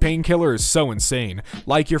OTC painkiller is so insane.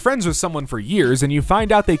 Like, you're friends with someone for years and you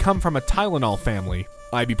find out they come from a Tylenol family.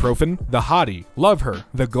 Ibuprofen, the hottie. Love her,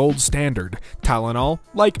 the gold standard. Tylenol,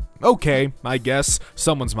 like, okay, I guess.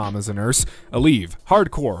 Someone's mom is a nurse. Aleve,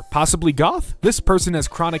 hardcore, possibly goth? This person has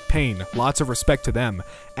chronic pain. Lots of respect to them.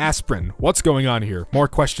 Aspirin, what's going on here? More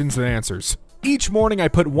questions than answers. Each morning I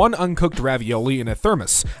put one uncooked ravioli in a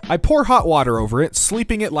thermos. I pour hot water over it,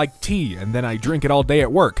 sleeping it like tea, and then I drink it all day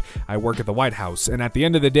at work. I work at the White House, and at the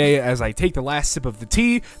end of the day, as I take the last sip of the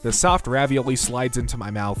tea, the soft ravioli slides into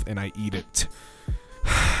my mouth and I eat it.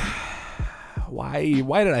 Why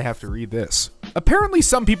did I have to read this? Apparently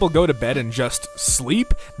some people go to bed and just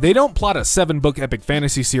sleep. They don't plot a 7-book epic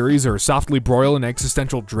fantasy series or softly broil in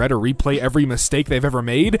existential dread or replay every mistake they've ever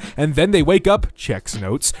made, and then they wake up, checks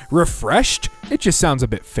notes, refreshed? It just sounds a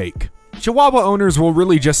bit fake. Chihuahua owners will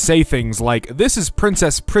really just say things like, this is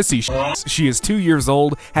Princess Prissy. She is 2 years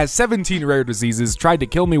old, has 17 rare diseases, tried to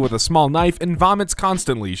kill me with a small knife, and vomits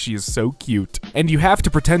constantly. She is so cute. And you have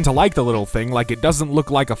to pretend to like the little thing, like it doesn't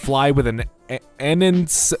look like a fly with an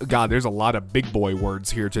God, there's a lot of big boy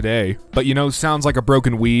words here today. But you know, sounds like a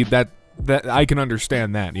broken weed. That I can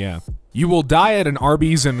understand that, yeah. You will die at an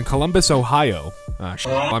Arby's in Columbus, Ohio.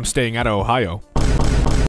 I'm staying out of Ohio.